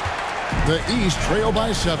 The East trail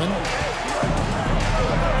by 7.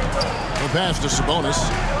 The pass to Sabonis.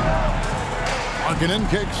 Markkanen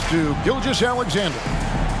kicks to Gilgeous-Alexander.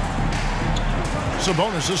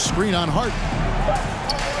 Sabonis' screen on Hart.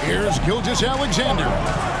 Here's Gilgeous-Alexander.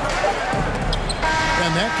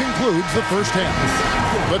 And that concludes the first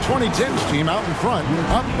half. The 2010's team out in front,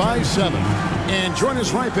 up by 7. And join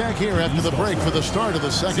us right back here after the break for the start of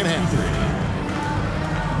the second half.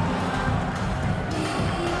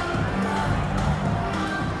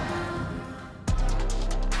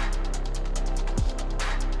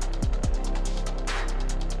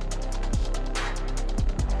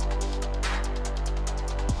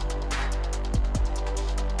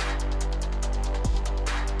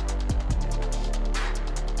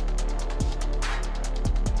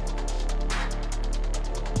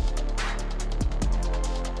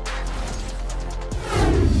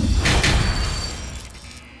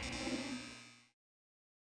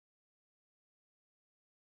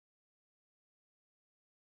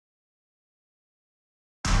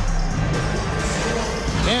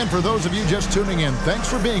 And for those of you just tuning in, thanks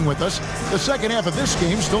for being with us. The second half of this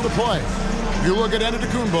game still to play. You look at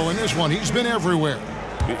Antetokounmpo in this one, he's been everywhere.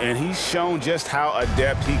 And he's shown just how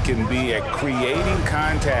adept he can be at creating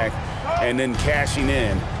contact and then cashing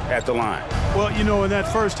in at the line. Well, you know, in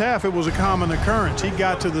that first half, it was a common occurrence. He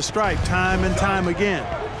got to the stripe time and time again.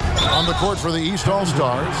 On the court for the East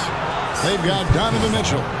All-Stars, they've got Donovan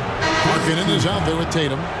Mitchell. Markkanen is out there with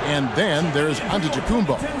Tatum, and then there's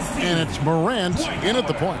Antetokounmpo, and it's Morant in at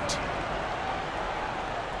the point.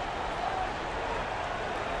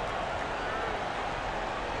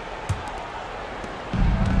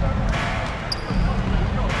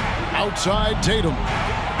 Outside Tatum.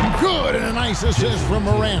 Good, and a nice assist from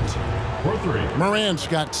Morant. Morant's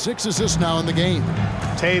got 6 assists now in the game.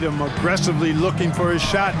 Tatum aggressively looking for his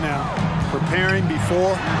shot now, preparing before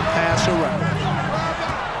the pass around.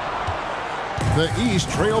 The East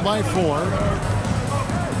trail by 4.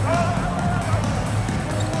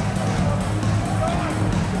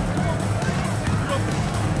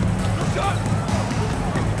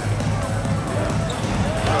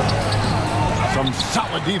 Some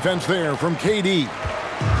solid defense there from KD.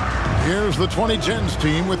 Here's the 2010's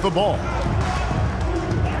team with the ball.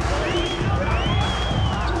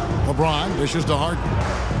 LeBron dishes to Harden.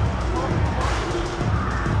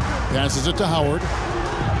 Passes it to Howard.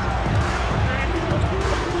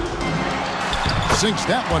 Sinks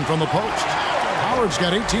that one from the post. Howard's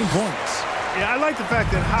got 18 points. Yeah, I like the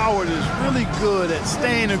fact that Howard is really good at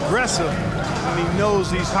staying aggressive when he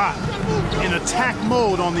knows he's hot, in attack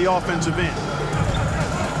mode on the offensive end.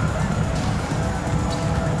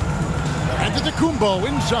 Antetokounmpo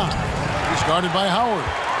inside. He's guarded by Howard.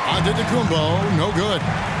 Antetokounmpo, no good.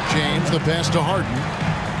 James, the pass to Harden.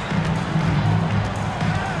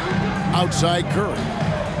 Outside Curry.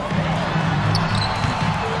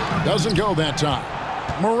 Doesn't go that time.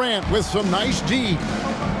 Morant with some nice D.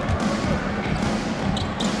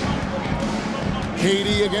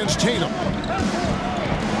 KD against Tatum.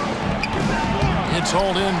 It's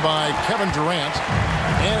hauled in by Kevin Durant.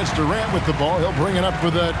 And it's Durant with the ball. He'll bring it up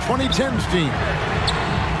for the 2010's team.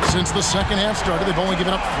 Since the second half started, they've only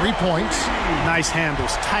given up 3 points. Nice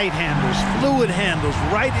handles, tight handles, fluid handles,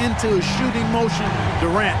 right into a shooting motion.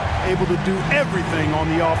 Durant able to do everything on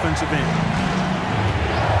the offensive end.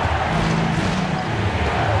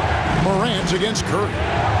 Morant against Curry.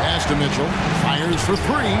 Pass to Mitchell. Fires for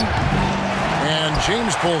 3. And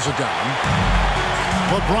James pulls it down.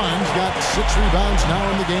 LeBron's got 6 rebounds now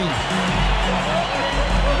in the game.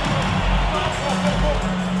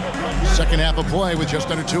 Second half of play with just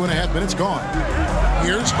under 2.5 minutes gone.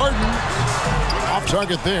 Here's Harden. Off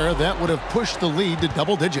target there. That would have pushed the lead to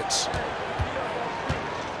double digits.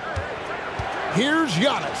 Here's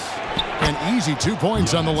Giannis. An easy 2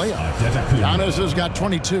 points on the layup. Giannis has got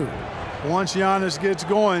 22. Once Giannis gets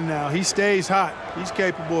going now, he stays hot. He's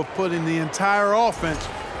capable of putting the entire offense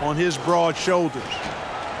on his broad shoulders.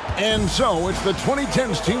 And so it's the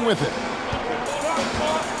 2010's team with it.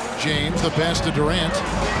 James, the pass to Durant.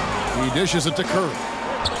 He dishes it to Curry.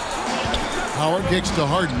 Howard kicks to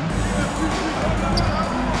Harden.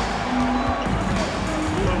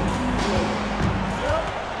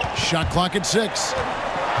 Shot clock at 6.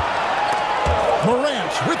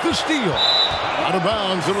 Morant with the steal. Out of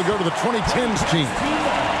bounds, it'll go to the 2010's team.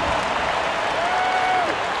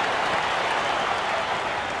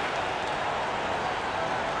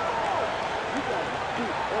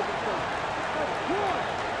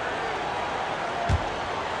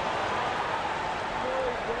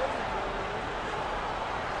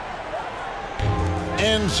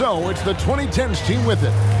 And so it's the 2010's team with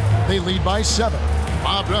it. They lead by 7.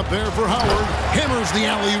 Bobbed up there for Howard. Hammers the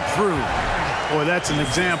alley-oop through. Boy, that's an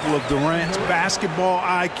example of Durant's basketball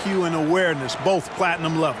IQ and awareness, both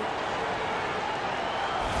platinum level.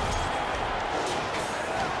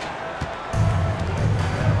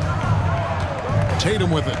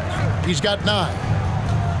 Tatum with it. He's got 9.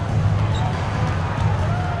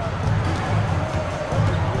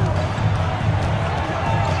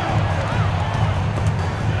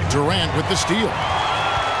 Durant with the steal.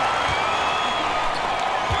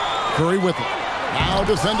 Curry with it. Now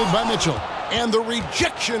defended by Mitchell. And the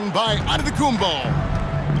rejection by Antetokounmpo.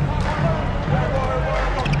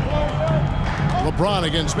 LeBron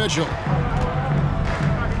against Mitchell.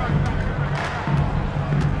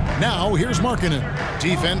 Now here's Markkanen.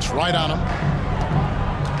 Defense right on him.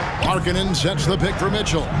 Markkanen sets the pick for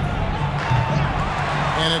Mitchell.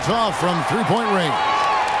 And it's off from three-point range.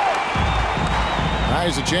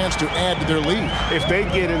 Guys, a chance to add to their lead. If they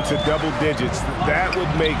get into double digits, that would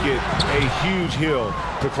make it a huge hill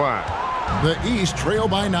to climb. The East trail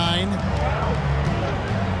by 9.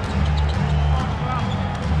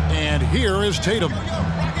 And here is Tatum.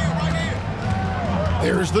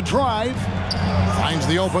 There's the drive. Finds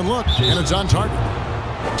the open look, and it's on target.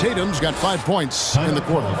 Tatum's got 5 points in the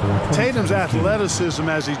quarter. Tatum's athleticism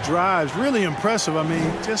as he drives, really impressive. I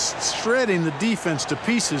mean, just shredding the defense to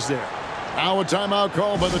pieces there. Now a timeout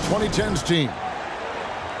call by the 2010's team.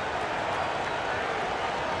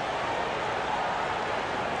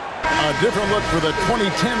 A different look for the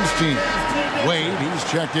 2010's team. Wade, he's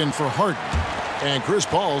checked in for Harden. And Chris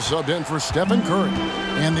Paul subbed in for Stephen Curry.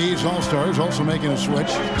 And these All-Stars also making a switch.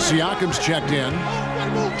 Siakam's checked in.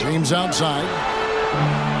 James outside.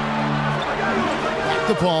 Back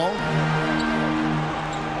to Paul.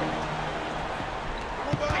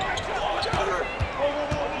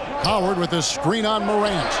 Howard with a screen on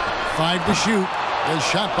Morant. 5 to shoot. The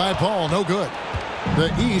shot by Paul, no good.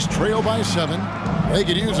 The East trail by 7. They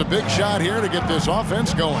could use a big shot here to get this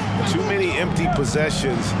offense going. Too many empty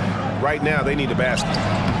possessions. Right now, they need a basket.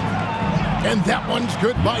 And that one's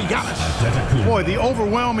good by Giannis. Boy, the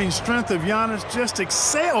overwhelming strength of Giannis just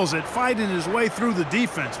excels at fighting his way through the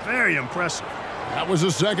defense. Very impressive. That was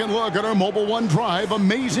a second look at our Mobile One drive.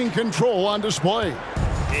 Amazing control on display.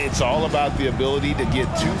 It's all about the ability to get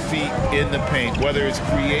 2 feet in the paint, whether it's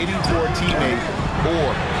creating for a teammate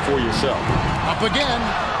or for yourself. Up again.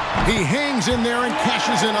 He hangs in there and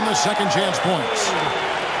cashes in on the second chance points.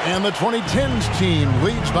 And the 2010's team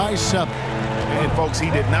leads by 7. And, folks, he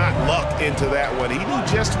did not luck into that one. He knew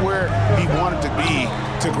just where he wanted to be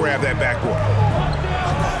to grab that backboard.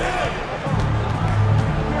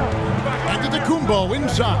 Antetokounmpo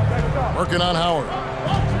inside. Working on Howard.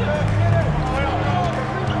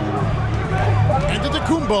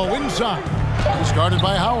 Antetokounmpo inside. Discarded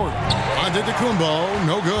by Howard. Antetokounmpo,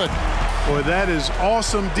 no good. Boy, that is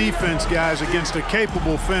awesome defense, guys, against a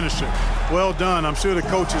capable finisher. Well done. I'm sure the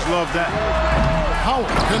coaches love that. Howard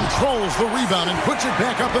controls the rebound and puts it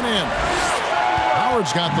back up and in.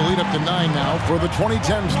 Howard's got the lead up to 9 now for the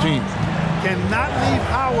 2010's team. Cannot leave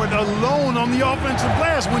Howard alone on the offensive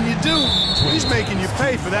glass. When you do, he's making you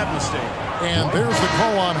pay for that mistake. And there's the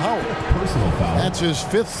call on Howard. That's his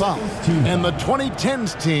 5th foul. And the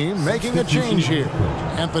 2010's team making a change here.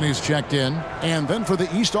 Anthony's checked in. And then for the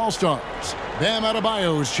East All-Stars, Bam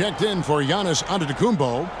Adebayo's checked in for Giannis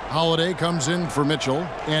Antetokounmpo. Holiday comes in for Mitchell.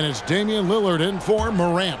 And it's Damian Lillard in for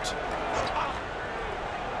Morant.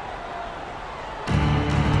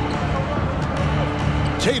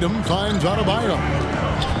 Tatum finds Adebayo.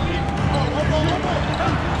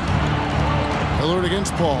 Lillard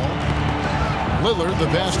against Paul. Lillard, the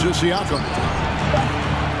pass to Siakam.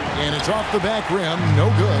 And it's off the back rim, no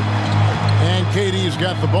good. And KD's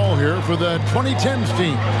got the ball here for the 2010's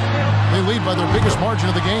team. They lead by their biggest margin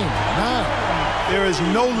of the game, 9. There is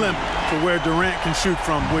no limit to where Durant can shoot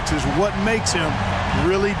from, which is what makes him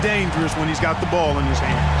really dangerous when he's got the ball in his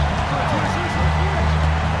hand.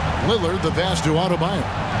 Lillard, the pass to Adebayo.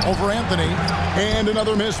 Over Anthony. And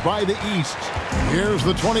another miss by the East. Here's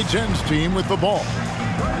the 2010's team with the ball.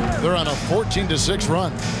 They're on a 14-6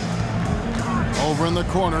 run. Over in the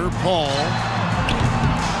corner, Paul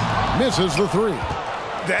misses the 3.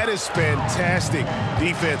 That is fantastic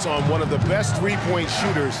defense on one of the best three-point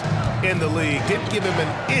shooters in the league. Didn't give him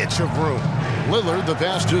an inch of room. Lillard, the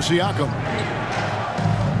pass to Siakam.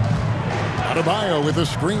 Adebayo with a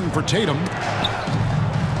screen for Tatum.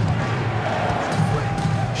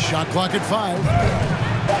 Shot clock at 5.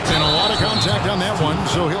 And a lot of contact on that one,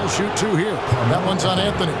 so he'll shoot 2 here. That one's on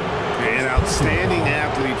Anthony. An outstanding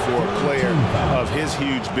athlete for a player of his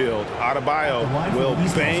huge build. Adebayo will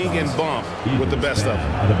bang and bump with the best of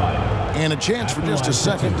them. And a chance for just a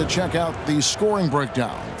second to check out the scoring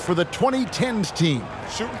breakdown for the 2010's team.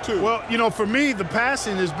 Shooting 2. Well, you know, for me, the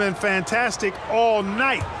passing has been fantastic all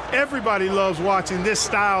night. Everybody loves watching this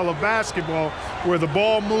style of basketball where the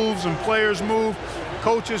ball moves and players move.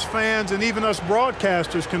 Coaches, fans, and even us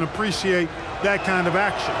broadcasters can appreciate that kind of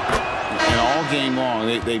action. And all game long,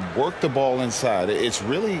 they worked the ball inside. It's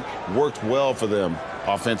really worked well for them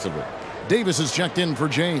offensively. Davis is checked in for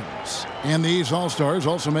James. And these All-Stars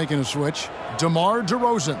also making a switch. DeMar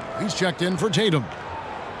DeRozan, he's checked in for Tatum.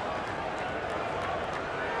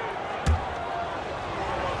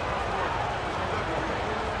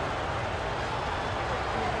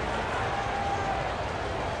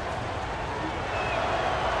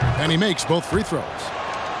 And he makes both free throws.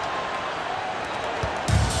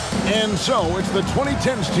 And so it's the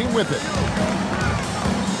 2010's team with it.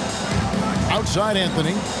 Outside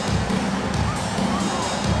Anthony.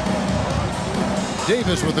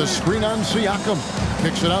 Davis with a screen on Siakam.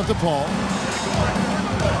 Kicks it out to Paul.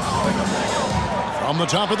 From the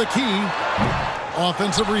top of the key.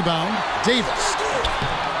 Offensive rebound. Davis.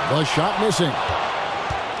 The shot missing.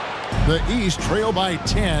 The East trail by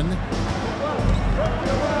 10.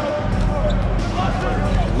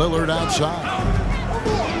 Lillard outside.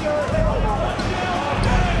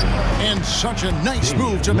 And such a nice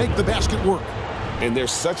move to make the basket work. And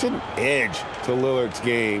there's such an edge to Lillard's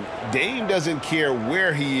game. Dame doesn't care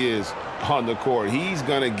where he is on the court. He's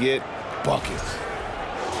going to get buckets.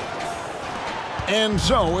 And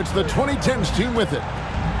so it's the 2010's team with it.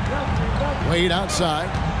 Wade outside.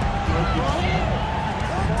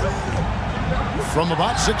 From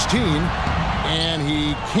about 16. And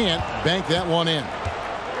he can't bank that one in.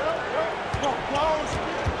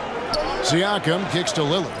 Siakam kicks to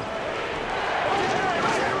Lillard.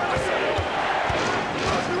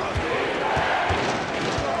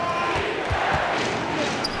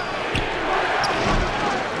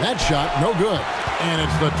 That shot, no good. And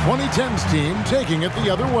it's the 2010's team taking it the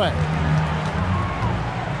other way.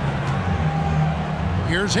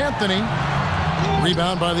 Here's Anthony.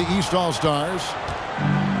 Rebound by the East All-Stars.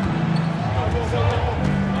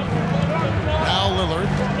 Now Lillard.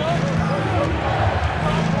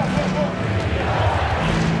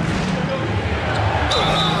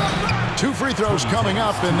 Two free throws coming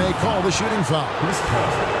up, and they call the shooting foul.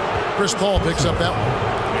 Chris Paul picks up that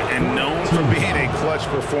one. And known for being a clutch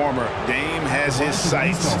performer, Dame has his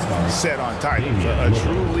sights set on Titan. A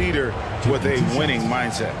true leader with a winning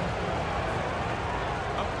mindset.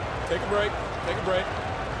 Take a break. Take a break.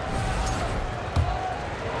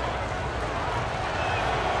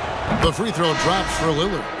 The free throw drops for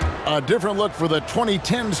Lillard. A different look for the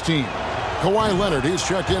 2010's team. Kawhi Leonard is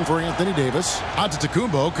checked in for Anthony Davis.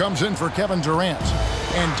 Antetokounmpo comes in for Kevin Durant.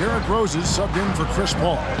 And Derrick Rose is subbed in for Chris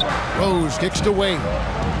Paul. Rose kicks to Wade.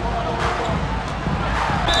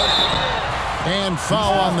 And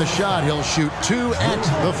foul on the shot. He'll shoot 2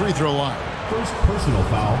 at the free throw line. First personal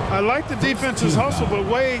foul. I like the defense's hustle, but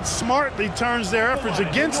Wade smartly turns their efforts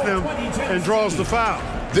against them and draws the foul.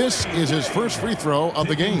 This is his first free throw of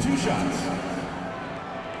the game. 2 shots.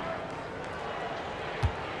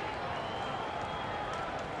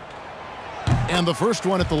 And the first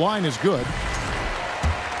one at the line is good.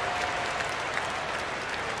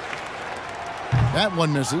 That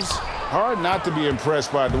one misses. Hard not to be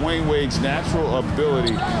impressed by Dwayne Wade's natural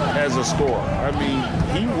ability as a scorer. I mean,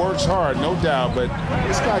 he works hard, no doubt, but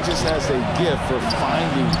this guy just has a gift for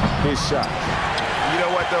finding his shot. You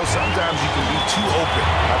know what, though? Sometimes you can be too open.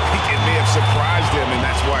 I think it may have surprised him, and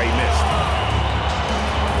that's why he missed.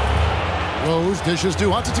 Rose dishes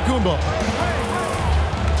to Antetokounmpo.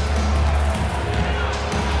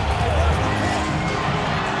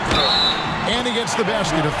 And he gets the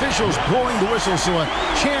basket. Officials blowing the whistle, so a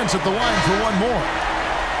chance at the line for one more.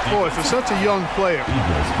 Boy, for such a young player,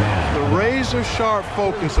 the razor-sharp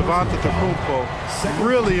focus of Antetokounmpo,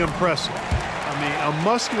 really impressive. I mean, a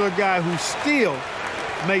muscular guy who still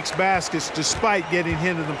makes baskets despite getting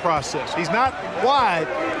hit in the process. He's not wide,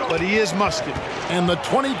 but he is muscular. And the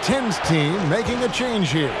 2010's team making a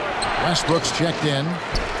change here. Westbrook's checked in.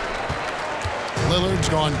 Lillard's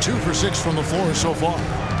gone 2 for 6 from the floor so far.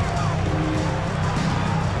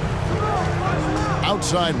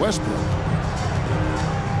 Outside Westbrook.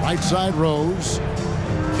 Right side Rose.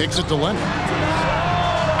 Kicks it to Leonard.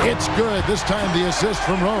 It's good. This time the assist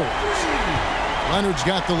from Rose. Leonard's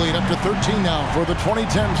got the lead up to 13 now for the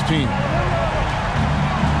 2010's team.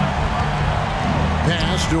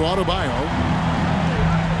 Pass to Adebayo.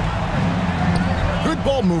 Good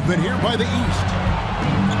ball movement here by the East.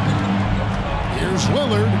 Here's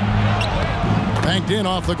Lillard. Banked in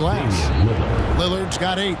off the glass. Lillard's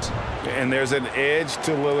got 8. And there's an edge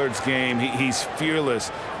to Lillard's game. He's fearless,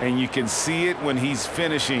 and you can see it when he's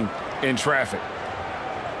finishing in traffic.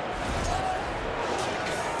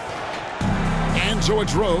 And so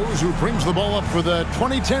it's Rose who brings the ball up for the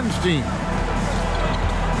 2010's team.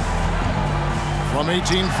 From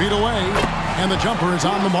 18 feet away, and the jumper is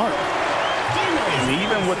on the mark. And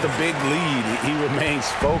even with the big lead, he remains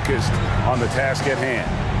focused on the task at hand.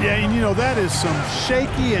 Yeah, and you know, that is some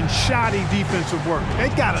shaky and shoddy defensive work. They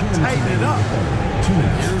got to tighten it up.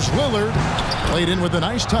 Here's Lillard. Played in with a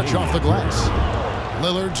nice touch off the glass.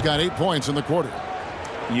 Lillard's got 8 points in the quarter.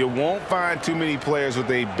 You won't find too many players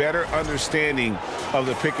with a better understanding of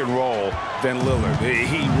the pick and roll than Lillard.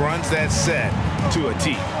 He runs that set to a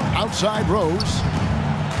T. Outside Rose.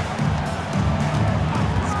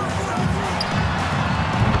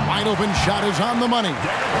 Wide open shot is on the money.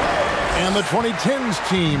 And the 2010's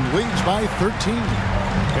team leads by 13.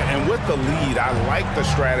 And with the lead, I like the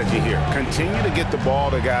strategy here. Continue to get the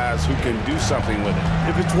ball to guys who can do something with it.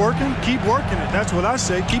 If it's working, keep working it. That's what I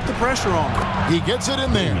say. Keep the pressure on. He gets it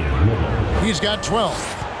in there. He's got 12.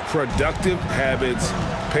 Productive habits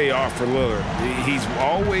pay off for Lillard. He's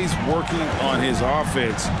always working on his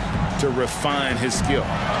offense to refine his skill.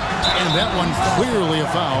 And that one clearly a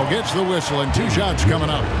foul. Gets the whistle, and 2 shots coming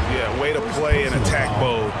up. Yeah, way to play in attack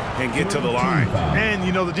mode and get to the line. And,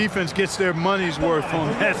 you know, the defense gets their money's worth on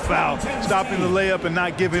that foul. Stopping the layup and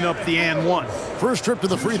not giving up the and one. First trip to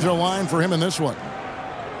the free throw line for him in this one.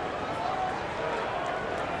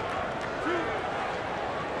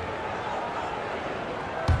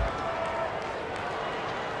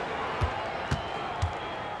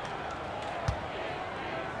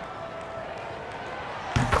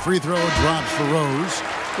 Free throw drops for Rose.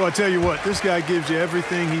 Well, I tell you what, this guy gives you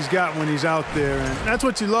everything he's got when he's out there. And that's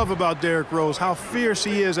what you love about Derrick Rose, how fierce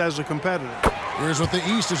he is as a competitor. Here's what the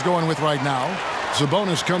East is going with right now.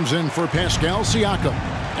 Sabonis comes in for Pascal Siakam.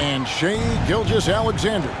 And Shai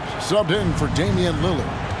Gilgeous-Alexander subbed in for Damian Lillard.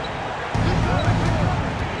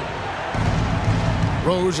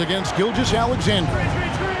 Rose against Gilgeous-Alexander.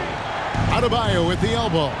 Adebayo with the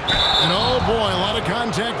elbow. And oh boy, a lot of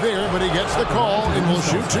contact there, but he gets the call and will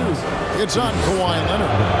shoot 2. It's on Kawhi Leonard.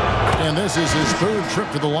 And this is his 3rd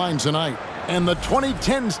trip to the line tonight. And the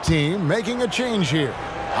 2010's team making a change here.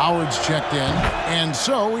 Howard's checked in, and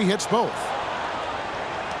so he hits both.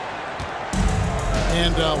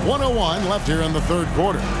 And 1:01 left here in the 3rd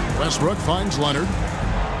quarter. Westbrook finds Leonard.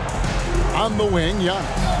 On the wing, Giannis.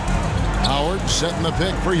 Howard setting the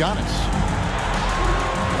pick for Giannis.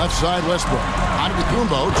 Left side, Westbrook.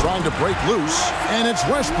 Antetokounmpo trying to break loose, and it's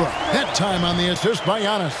Westbrook. That time on the assist by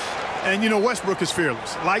Giannis. And, you know, Westbrook is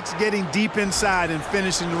fearless. Likes getting deep inside and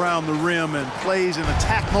finishing around the rim and plays in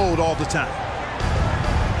attack mode all the time.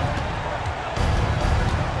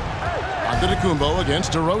 Antetokounmpo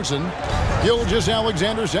against DeRozan.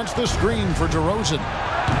 Gilgeous-Alexander sets the screen for DeRozan.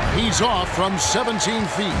 He's off from 17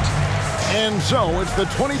 feet. And so it's the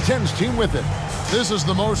 2010's team with it. This is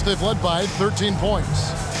the most they've led by 13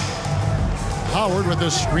 points. Howard with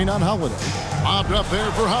this screen on Holiday. Mobbed up there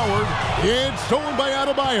for Howard. It's stolen by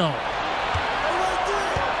Adebayo.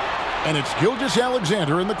 And it's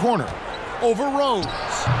Gilgeous-Alexander in the corner. Over Rose.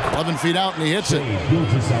 11 feet out, and he hits it.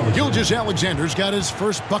 Gilgeous-Alexander's got his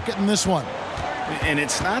first bucket in this one. And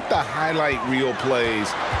it's not the highlight reel plays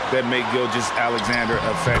that make Gilgeous-Alexander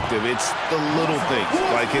effective. It's the little things,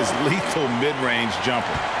 like his lethal mid-range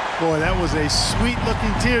jumper. Boy, that was a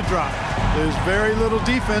sweet-looking teardrop. There's very little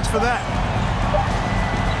defense for that.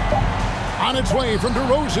 On its way from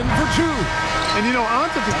DeRozan for 2. And, you know,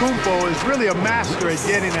 Antetokounmpo is really a master at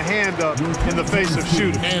getting a hand up in the face of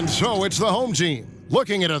shooting. And so it's the home team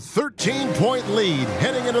looking at a 13-point lead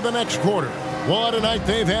heading into the next quarter. What a night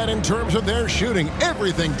they've had in terms of their shooting.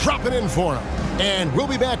 Everything dropping in for them. And we'll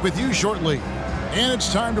be back with you shortly. And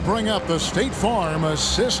it's time to bring up the State Farm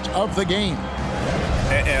assist of the game.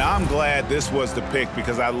 And I'm glad this was the pick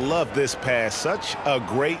because I love this pass. Such a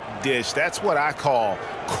great dish. That's what I call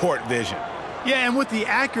court vision. Yeah, and with the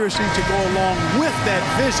accuracy to go along with that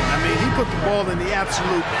vision. I mean, he put the ball in the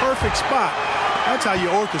absolute perfect spot. That's how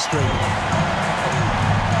you orchestrate it.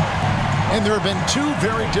 And there have been 2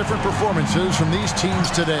 very different performances from these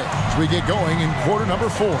teams today as we get going in quarter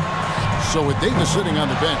number 4. So with Davis sitting on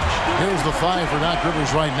the bench, here's the 5 for Doc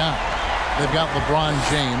Rivers right now. They've got LeBron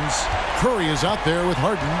James. Curry is out there with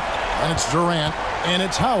Harden. And it's Durant. And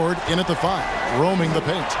it's Howard in at the 5, roaming the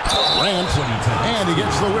paint. Durant, and he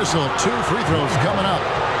gets the whistle. 2 free throws coming up.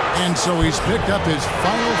 And so he's picked up his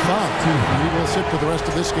final foul. He will sit for the rest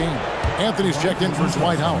of this game. Anthony's checked in for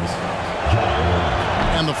Dwight Howard.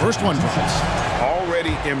 And the first one drops.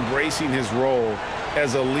 Already embracing his role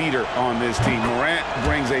as a leader on this team. Morant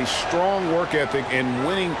brings a strong work ethic and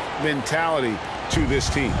winning mentality to this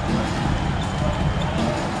team.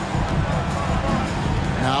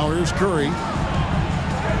 Now here's Curry.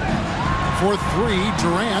 For three,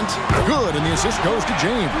 Durant. Good, and the assist goes to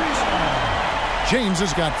James. James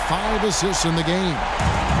has got 5 assists in the game.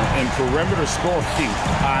 And perimeter scoring,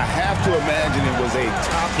 I have to imagine it was a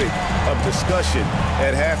topic of discussion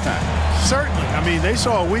at halftime. Certainly. I mean, they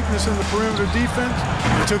saw a weakness in the perimeter defense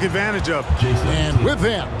and took advantage of it. And with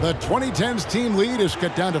that, the 2010's team lead is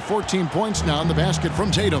cut down to 14 points now in the basket from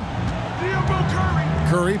Tatum.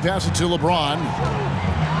 Curry passes to LeBron.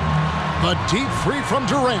 A deep free from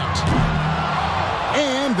Durant.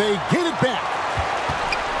 And they get it back.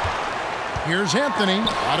 Here's Anthony.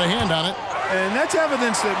 Got a hand on it. And that's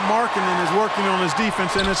evidence that Markkanen is working on his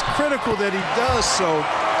defense, and it's critical that he does so.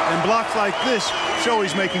 And blocks like this show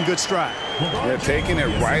he's making good stride. They're taking it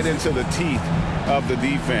right into the teeth of the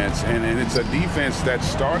defense, and it's a defense that's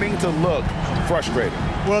starting to look frustrated.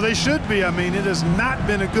 Well, they should be. I mean, it has not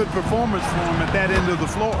been a good performance for them at that end of the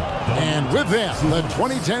floor. And with that, the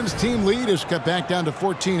 2010's team lead is cut back down to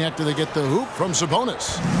 14 after they get the hoop from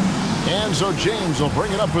Sabonis. And so James will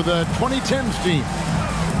bring it up for the 2010's team.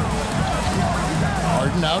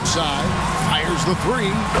 Harden outside, fires the three,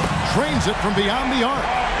 trains it from beyond the arc.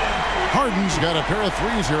 Harden's got a pair of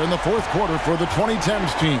threes here in the fourth quarter for the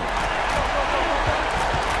 2010's team.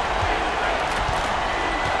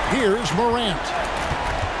 Here's Morant.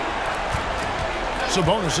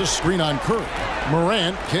 Sabonis' screen on Curry.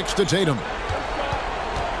 Morant kicks to Tatum.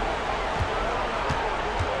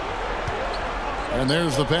 And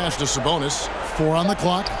there's the pass to Sabonis. 4 on the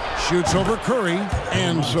clock. Shoots over Curry.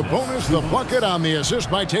 And Sabonis the bucket on the assist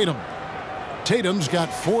by Tatum. Tatum's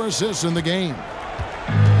got 4 assists in the game.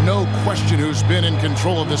 No question who's been in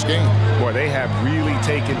control of this game. Boy, they have really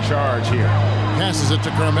taken charge here. Passes it to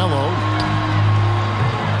Carmelo.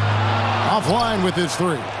 Offline with his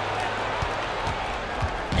 3.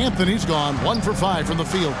 Anthony's gone 1 for 5 from the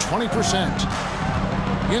field, 20%.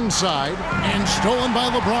 Inside and stolen by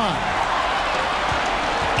LeBron.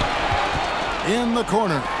 In the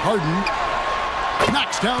corner, Harden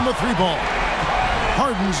knocks down the 3-ball.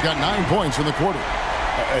 Harden's got 9 points in the quarter.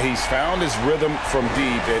 He's found his rhythm from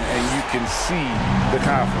deep, and you can see the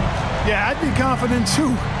confidence. Yeah, I'd be confident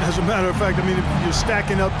too. As a matter of fact, I mean, if you're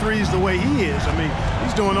stacking up threes the way he is, I mean,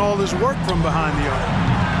 he's doing all this work from behind the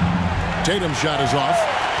arc. Tatum's shot is off.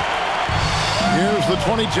 Here's the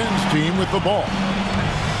 2010's team with the ball.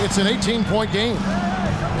 It's an 18-point game.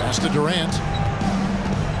 Pass to Durant.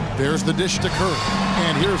 There's the dish to Curry.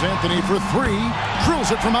 And here's Anthony for 3.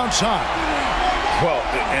 Drills it from outside. Well,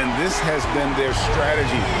 and this has been their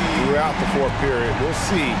strategy throughout the fourth period. We'll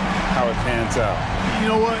see how it pans out. You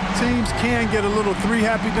know what? Teams can get a little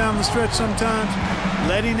 3-happy down the stretch sometimes,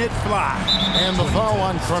 letting it fly. And the foul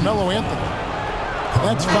on Carmelo Anthony.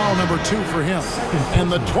 That's foul number 2 for him.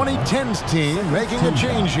 And the 2010's team making a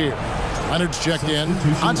change here. Leonard's checked in.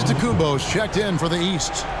 Antetokounmpo's checked in for the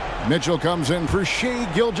East. Mitchell comes in for Shai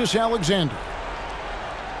Gilgeous-Alexander.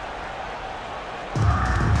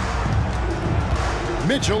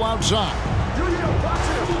 Mitchell outside.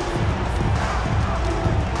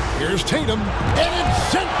 Here's Tatum, and it's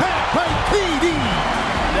sent back by KD.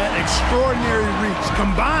 That extraordinary reach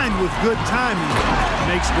combined with good timing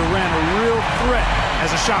makes Durant a real threat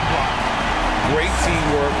as a shot blocker. Great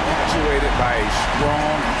teamwork actuated by a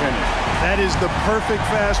strong finish. That is the perfect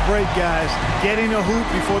fast break, guys. Getting a hoop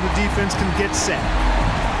before the defense can get set.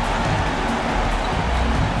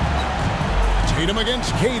 Tatum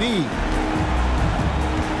against KD.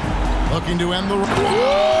 Looking to end the run.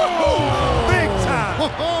 Big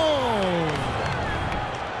time.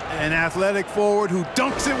 An athletic forward who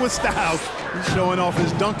dunks it with style. He's showing off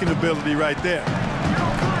his dunking ability right there.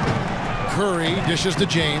 Curry dishes to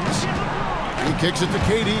James. He kicks it to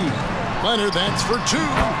KD. Leonard, that's for 2.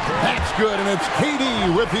 That's good, and it's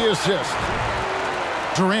KD with the assist.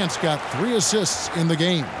 Durant's got 3 assists in the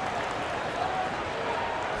game.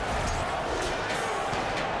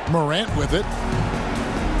 Morant with it.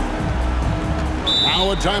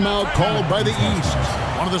 Now a timeout called by the East.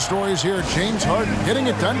 One of the stories here, James Harden getting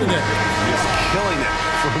it done today. Just killing it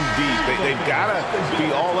from deep. They've got to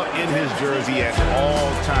be all up in his jersey at all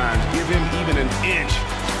times. Give him even an inch,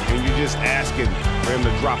 and you're just asking for him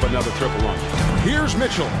to drop another triple on you. Here's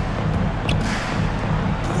Mitchell.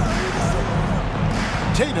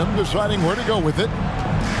 Tatum deciding where to go with it.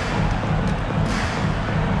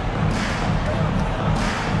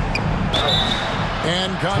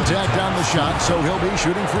 And contact on the shot, so he'll be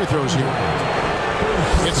shooting free throws here.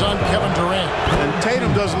 It's on Kevin Durant. And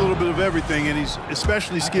Tatum does a little bit of everything, and he's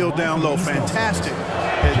especially skilled down low. Fantastic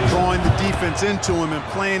at drawing the defense into him and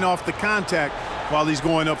playing off the contact while he's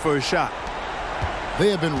going up for a shot. They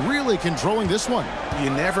have been really controlling this one.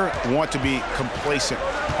 You never want to be complacent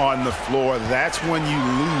on the floor. That's when you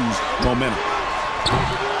lose momentum.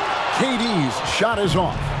 KD's shot is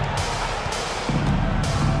off.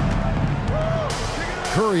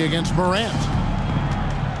 Curry against Morant.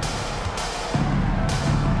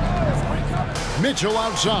 Mitchell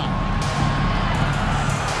outside.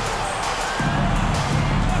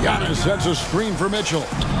 Giannis sets a screen for Mitchell.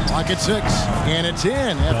 Clock at 6, and it's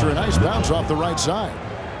in after a nice bounce off the right side.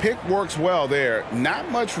 Pick works well there. Not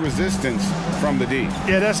much resistance from the D.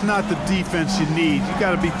 Yeah, that's not the defense you need. You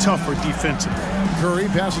got to be tougher defensively. Curry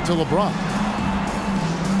passes to LeBron.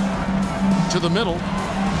 To the middle.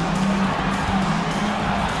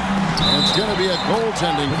 And it's going to be a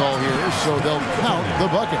goaltending call here, so they'll count the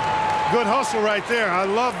bucket. Good hustle right there. I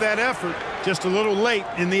love that effort. Just a little late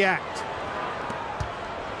in the act.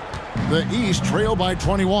 The East trail by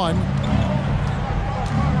 21.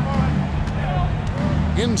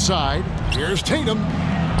 Inside, here's Tatum.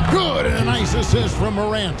 Good, and a nice assist from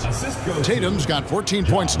Morant. Tatum's got 14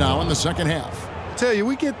 points now in the second half. I tell you,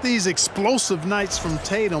 we get these explosive nights from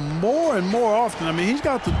Tatum more and more often. I mean, he's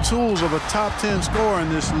got the tools of a top 10 scorer in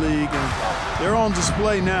this league, and they're on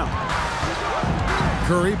display now.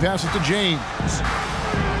 Curry passes to James.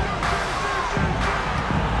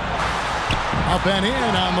 Up and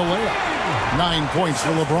in on the layup. 9 points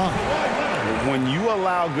for LeBron. When you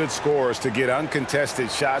allow good scorers to get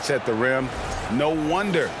uncontested shots at the rim, no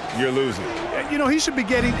wonder you're losing. You know, he should be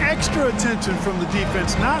getting extra attention from the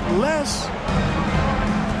defense, not less.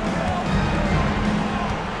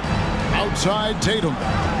 Outside Tatum.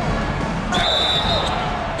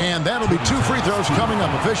 And that'll be 2 free throws coming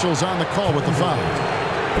up. Officials on the call with the foul.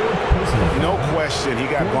 No question he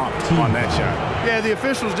got bumped on that shot. Yeah, the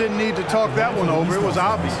officials didn't need to talk that one over. It was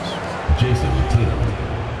obvious. Jason Tatum,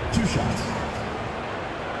 2 shots.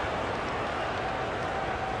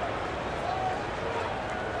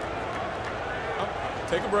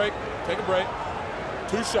 Take a break. Take a break.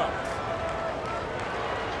 2 shots.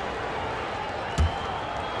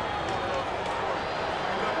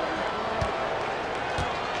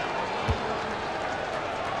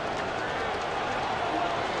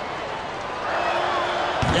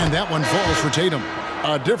 And that one falls for Tatum.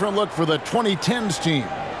 A different look for the 2010's team.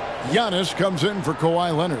 Giannis comes in for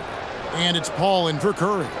Kawhi Leonard. And it's Paul in for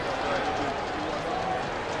Curry.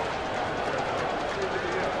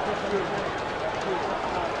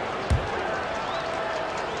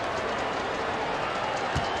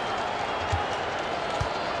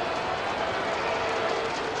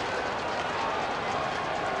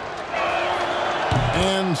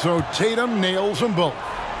 And so Tatum nails them both.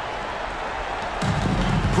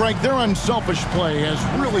 Greg, their unselfish play has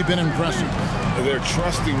really been impressive. They're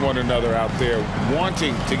trusting one another out there,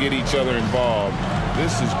 wanting to get each other involved.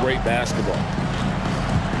 This is great basketball.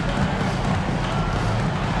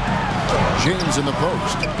 James in the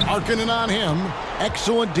post. Markkanen on him.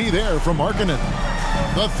 Excellent D there from Markkanen.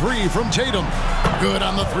 The 3 from Tatum. Good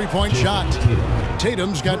on the 3-point shot.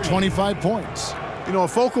 Tatum's got 25 points. You know, a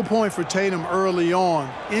focal point for Tatum early on,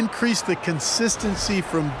 increase the consistency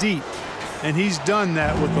from deep. And he's done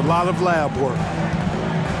that with a lot of lab work.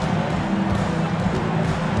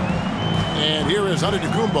 And here is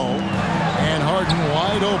Antetokounmpo. And Harden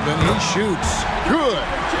wide open. He shoots. Good.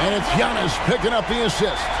 And it's Giannis picking up the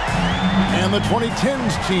assist. And the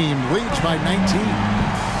 2010's team leads by 19.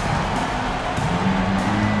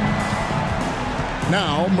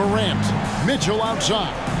 Now Morant. Mitchell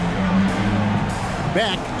outside.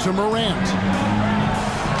 Back to Morant.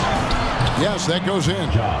 Yes, that goes in.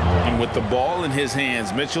 And with the ball in his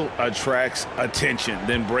hands, Mitchell attracts attention,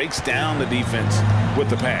 then breaks down the defense with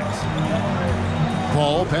the pass.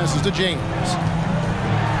 Ball passes to James.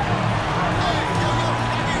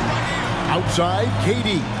 Outside,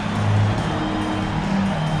 KD.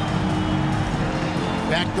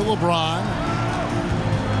 Back to LeBron.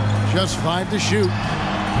 Just 5 to shoot.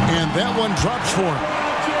 And that one drops for him.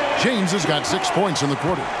 James has got 6 points in the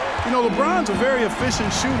quarter. You know, LeBron's a very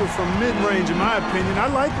efficient shooter from mid-range, in my opinion. I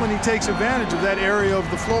like when he takes advantage of that area of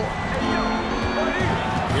the floor.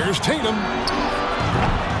 Here's Tatum.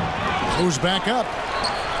 Goes back up.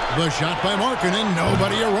 The shot by Markkanen.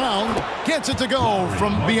 Nobody around. Gets it to go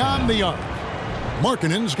from beyond the arc.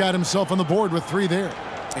 Markkanen's got himself on the board with 3 there.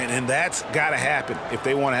 And that's got to happen if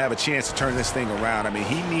they want to have a chance to turn this thing around. I mean,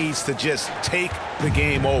 he needs to just take the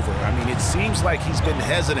game over. I mean, it seems like he's been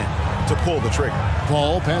hesitant to pull the trigger.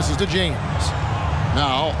 Ball passes to James.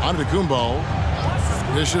 Now, Antetokounmpo.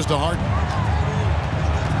 Dishes to Harden.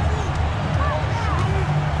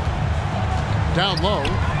 Down low.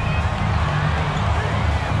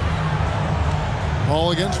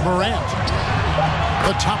 Ball against Morant.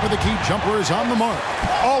 The top of the key jumper is on the mark.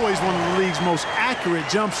 Always one of the league's most accurate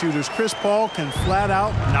jump shooters. Chris Paul can flat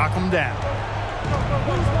out knock him down.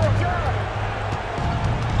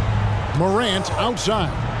 Morant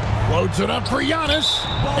outside. Loads it up for Giannis.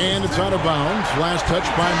 And it's out of bounds. Last touch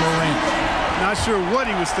by Morant. Not sure what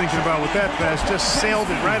he was thinking about with that pass. Just sailed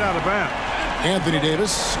it right out of bounds. Anthony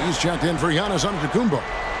Davis. He's checked in for Giannis Antetokounmpo.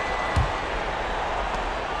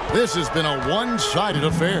 This has been a one-sided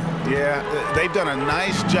affair. Yeah, they've done a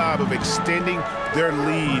nice job of extending their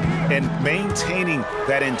lead and maintaining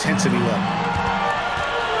that intensity level.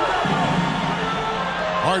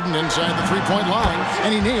 Harden inside the three-point line,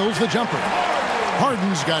 and he nails the jumper.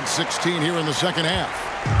 Harden's got 16 here in the second half.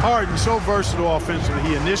 Harden, so versatile offensively.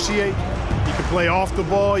 He initiates, he can play off the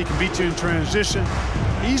ball, he can beat you in transition.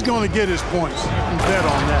 He's going to get his points. You can bet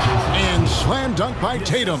on that. And slam dunk by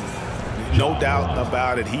Tatum. No doubt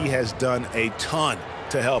about it. He has done a ton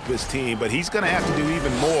to help his team, but he's going to have to do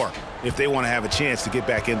even more if they want to have a chance to get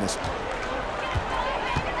back in this.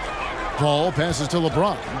 Ball passes to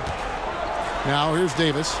LeBron. Now here's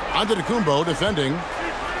Davis. Antetokounmpo defending.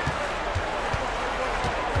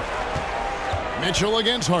 Mitchell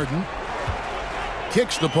against Harden.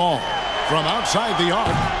 Kicks the ball from outside the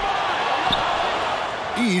arc.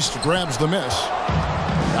 East grabs the miss.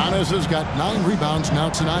 Giannis has got 9 rebounds now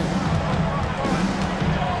tonight.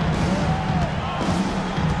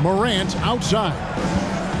 Morant outside.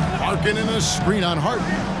 Larkin in a screen on Harden.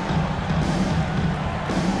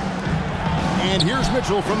 And here's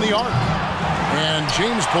Mitchell from the arc. And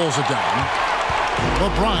James pulls it down.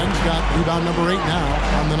 LeBron's got rebound number 8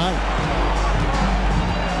 now on the night.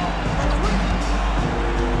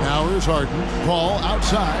 Now here's Harden. Ball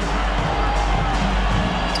outside.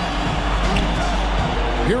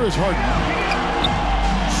 Here is Harden.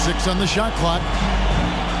 6 on the shot clock.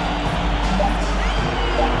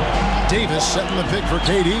 Davis setting the pick for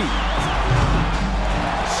KD.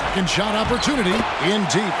 Second shot opportunity. In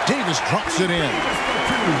deep. Davis drops it in.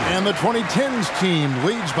 And the 2010's team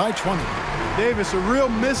leads by 20. Davis, a real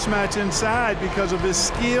mismatch inside because of his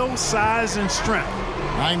skill, size, and strength.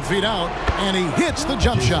 9 feet out, and he hits the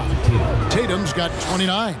jump shot. Tatum's got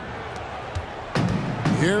 29.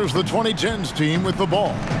 Here's the 2010's team with the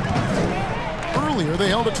ball. Earlier, they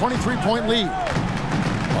held a 23-point lead.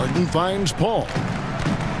 Harden finds Paul.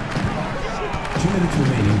 2 minutes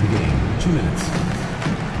remaining in the game. 2 minutes.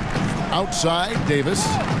 Outside, Davis.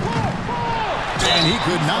 And he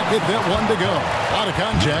could not get that one to go. Out of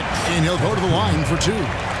contact, and he'll go to the line for 2.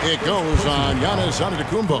 It goes on Giannis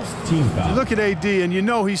Antetokounmpo. Team foul. You look at AD, and you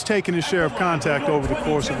know he's taken his share of contact over the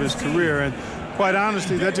course of his career. And quite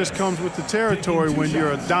honestly, that just comes with the territory when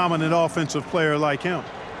you're a dominant offensive player like him.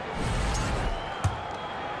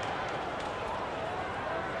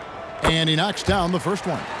 And he knocks down the first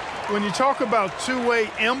one. When you talk about two-way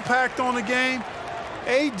impact on the game,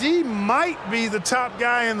 AD might be the top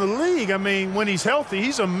guy in the league. I mean, when he's healthy,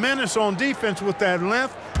 he's a menace on defense with that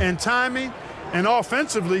length and timing. And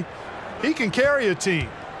offensively, he can carry a team.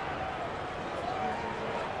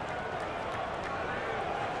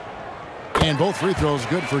 And both free throws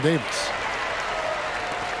good for Davis.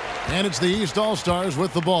 And it's the East All-Stars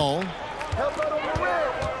with the ball.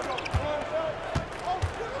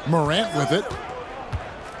 Morant with it.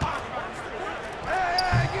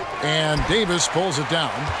 And Davis pulls it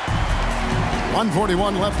down.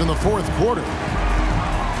 1:41 left in the fourth quarter.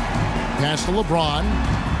 Pass to LeBron.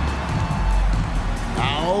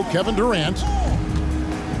 Now Kevin Durant.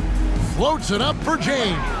 Floats it up for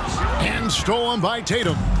James. And stolen by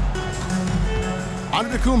Tatum.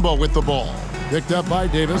 Antetokounmpo with the ball. Picked up by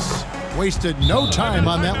Davis. Wasted no time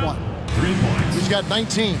on that one. 3 points. He's got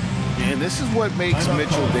 19. And this is what makes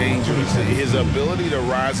Mitchell dangerous, his ability to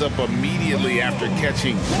rise up immediately after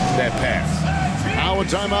catching that pass. Now a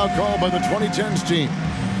timeout call by the 2010's team.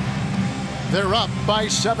 They're up by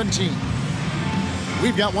 17.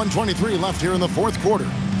 We've got 1:23 left here in the fourth quarter.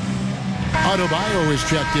 Adebayo is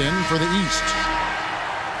checked in for the East.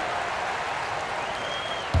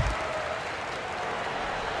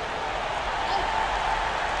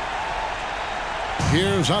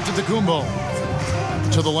 Here's Antetokounmpo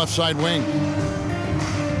to the left side wing.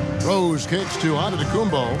 Rose kicks to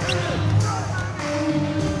Antetokounmpo.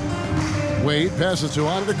 Wade passes to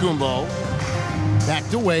Antetokounmpo. Back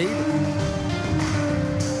to Wade.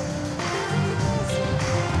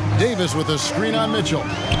 Davis with a screen on Mitchell.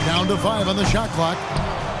 Down to 5 on the shot clock.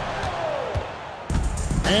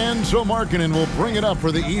 And so Markkanen will bring it up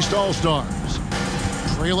for the East All-Stars.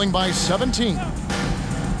 Trailing by 17.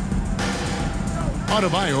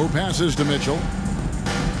 Adebayo passes to Mitchell.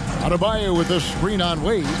 Adebayo with a screen on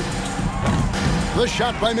Wade. The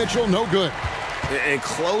shot by Mitchell, no good. And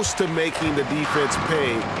close to making the defense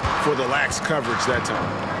pay for the lax coverage that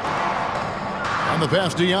time. On the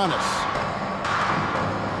pass to Giannis.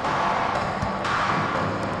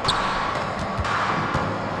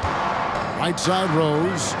 Right side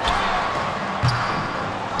Rose.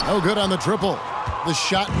 No good on the triple. The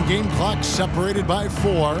shot and game clock separated by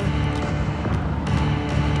 4.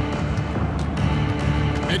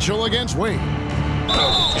 Mitchell against Wade.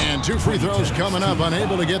 And 2 free throws coming up.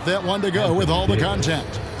 Unable to get that one to go with all the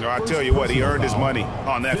contact. No, I tell you what, he earned his money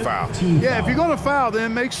on that foul. Yeah, if you're going to foul,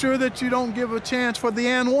 then make sure that you don't give a chance for the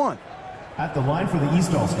and one. At the line for the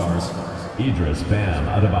East All-Stars, Idris Bam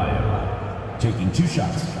Adebayo, taking 2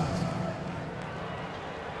 shots.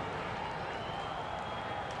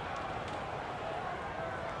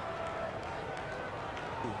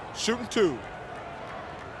 Shooting 2.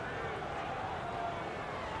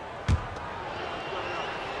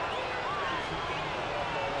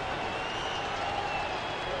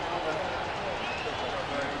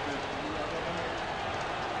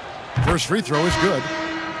 First free throw is good.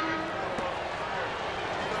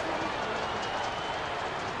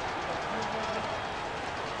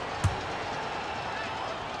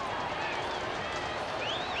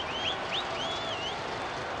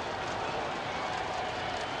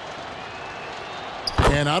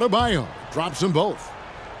 And Adebayo drops them both.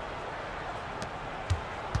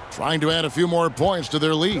 Trying to add a few more points to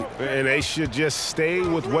their lead. And they should just stay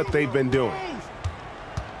with what they've been doing.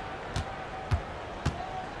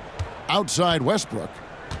 Outside Westbrook.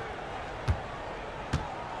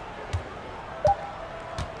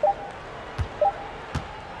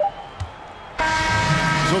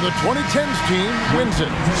 So the 2010's team wins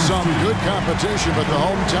it. Some good competition, but the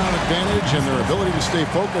hometown advantage and their ability to stay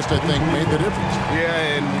focused, I think, made the difference.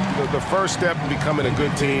 Yeah, and the first step in becoming a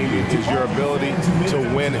good team is your ability to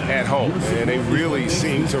win at home. And they really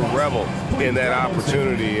seem to revel in that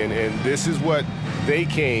opportunity. And this is what they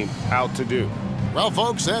came out to do. Well,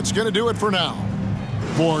 folks, that's going to do it for now.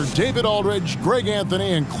 For David Aldridge, Greg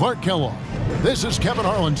Anthony, and Clark Kellogg, this is Kevin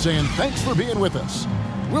Harlan saying thanks for being with us.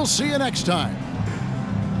 We'll see you next time.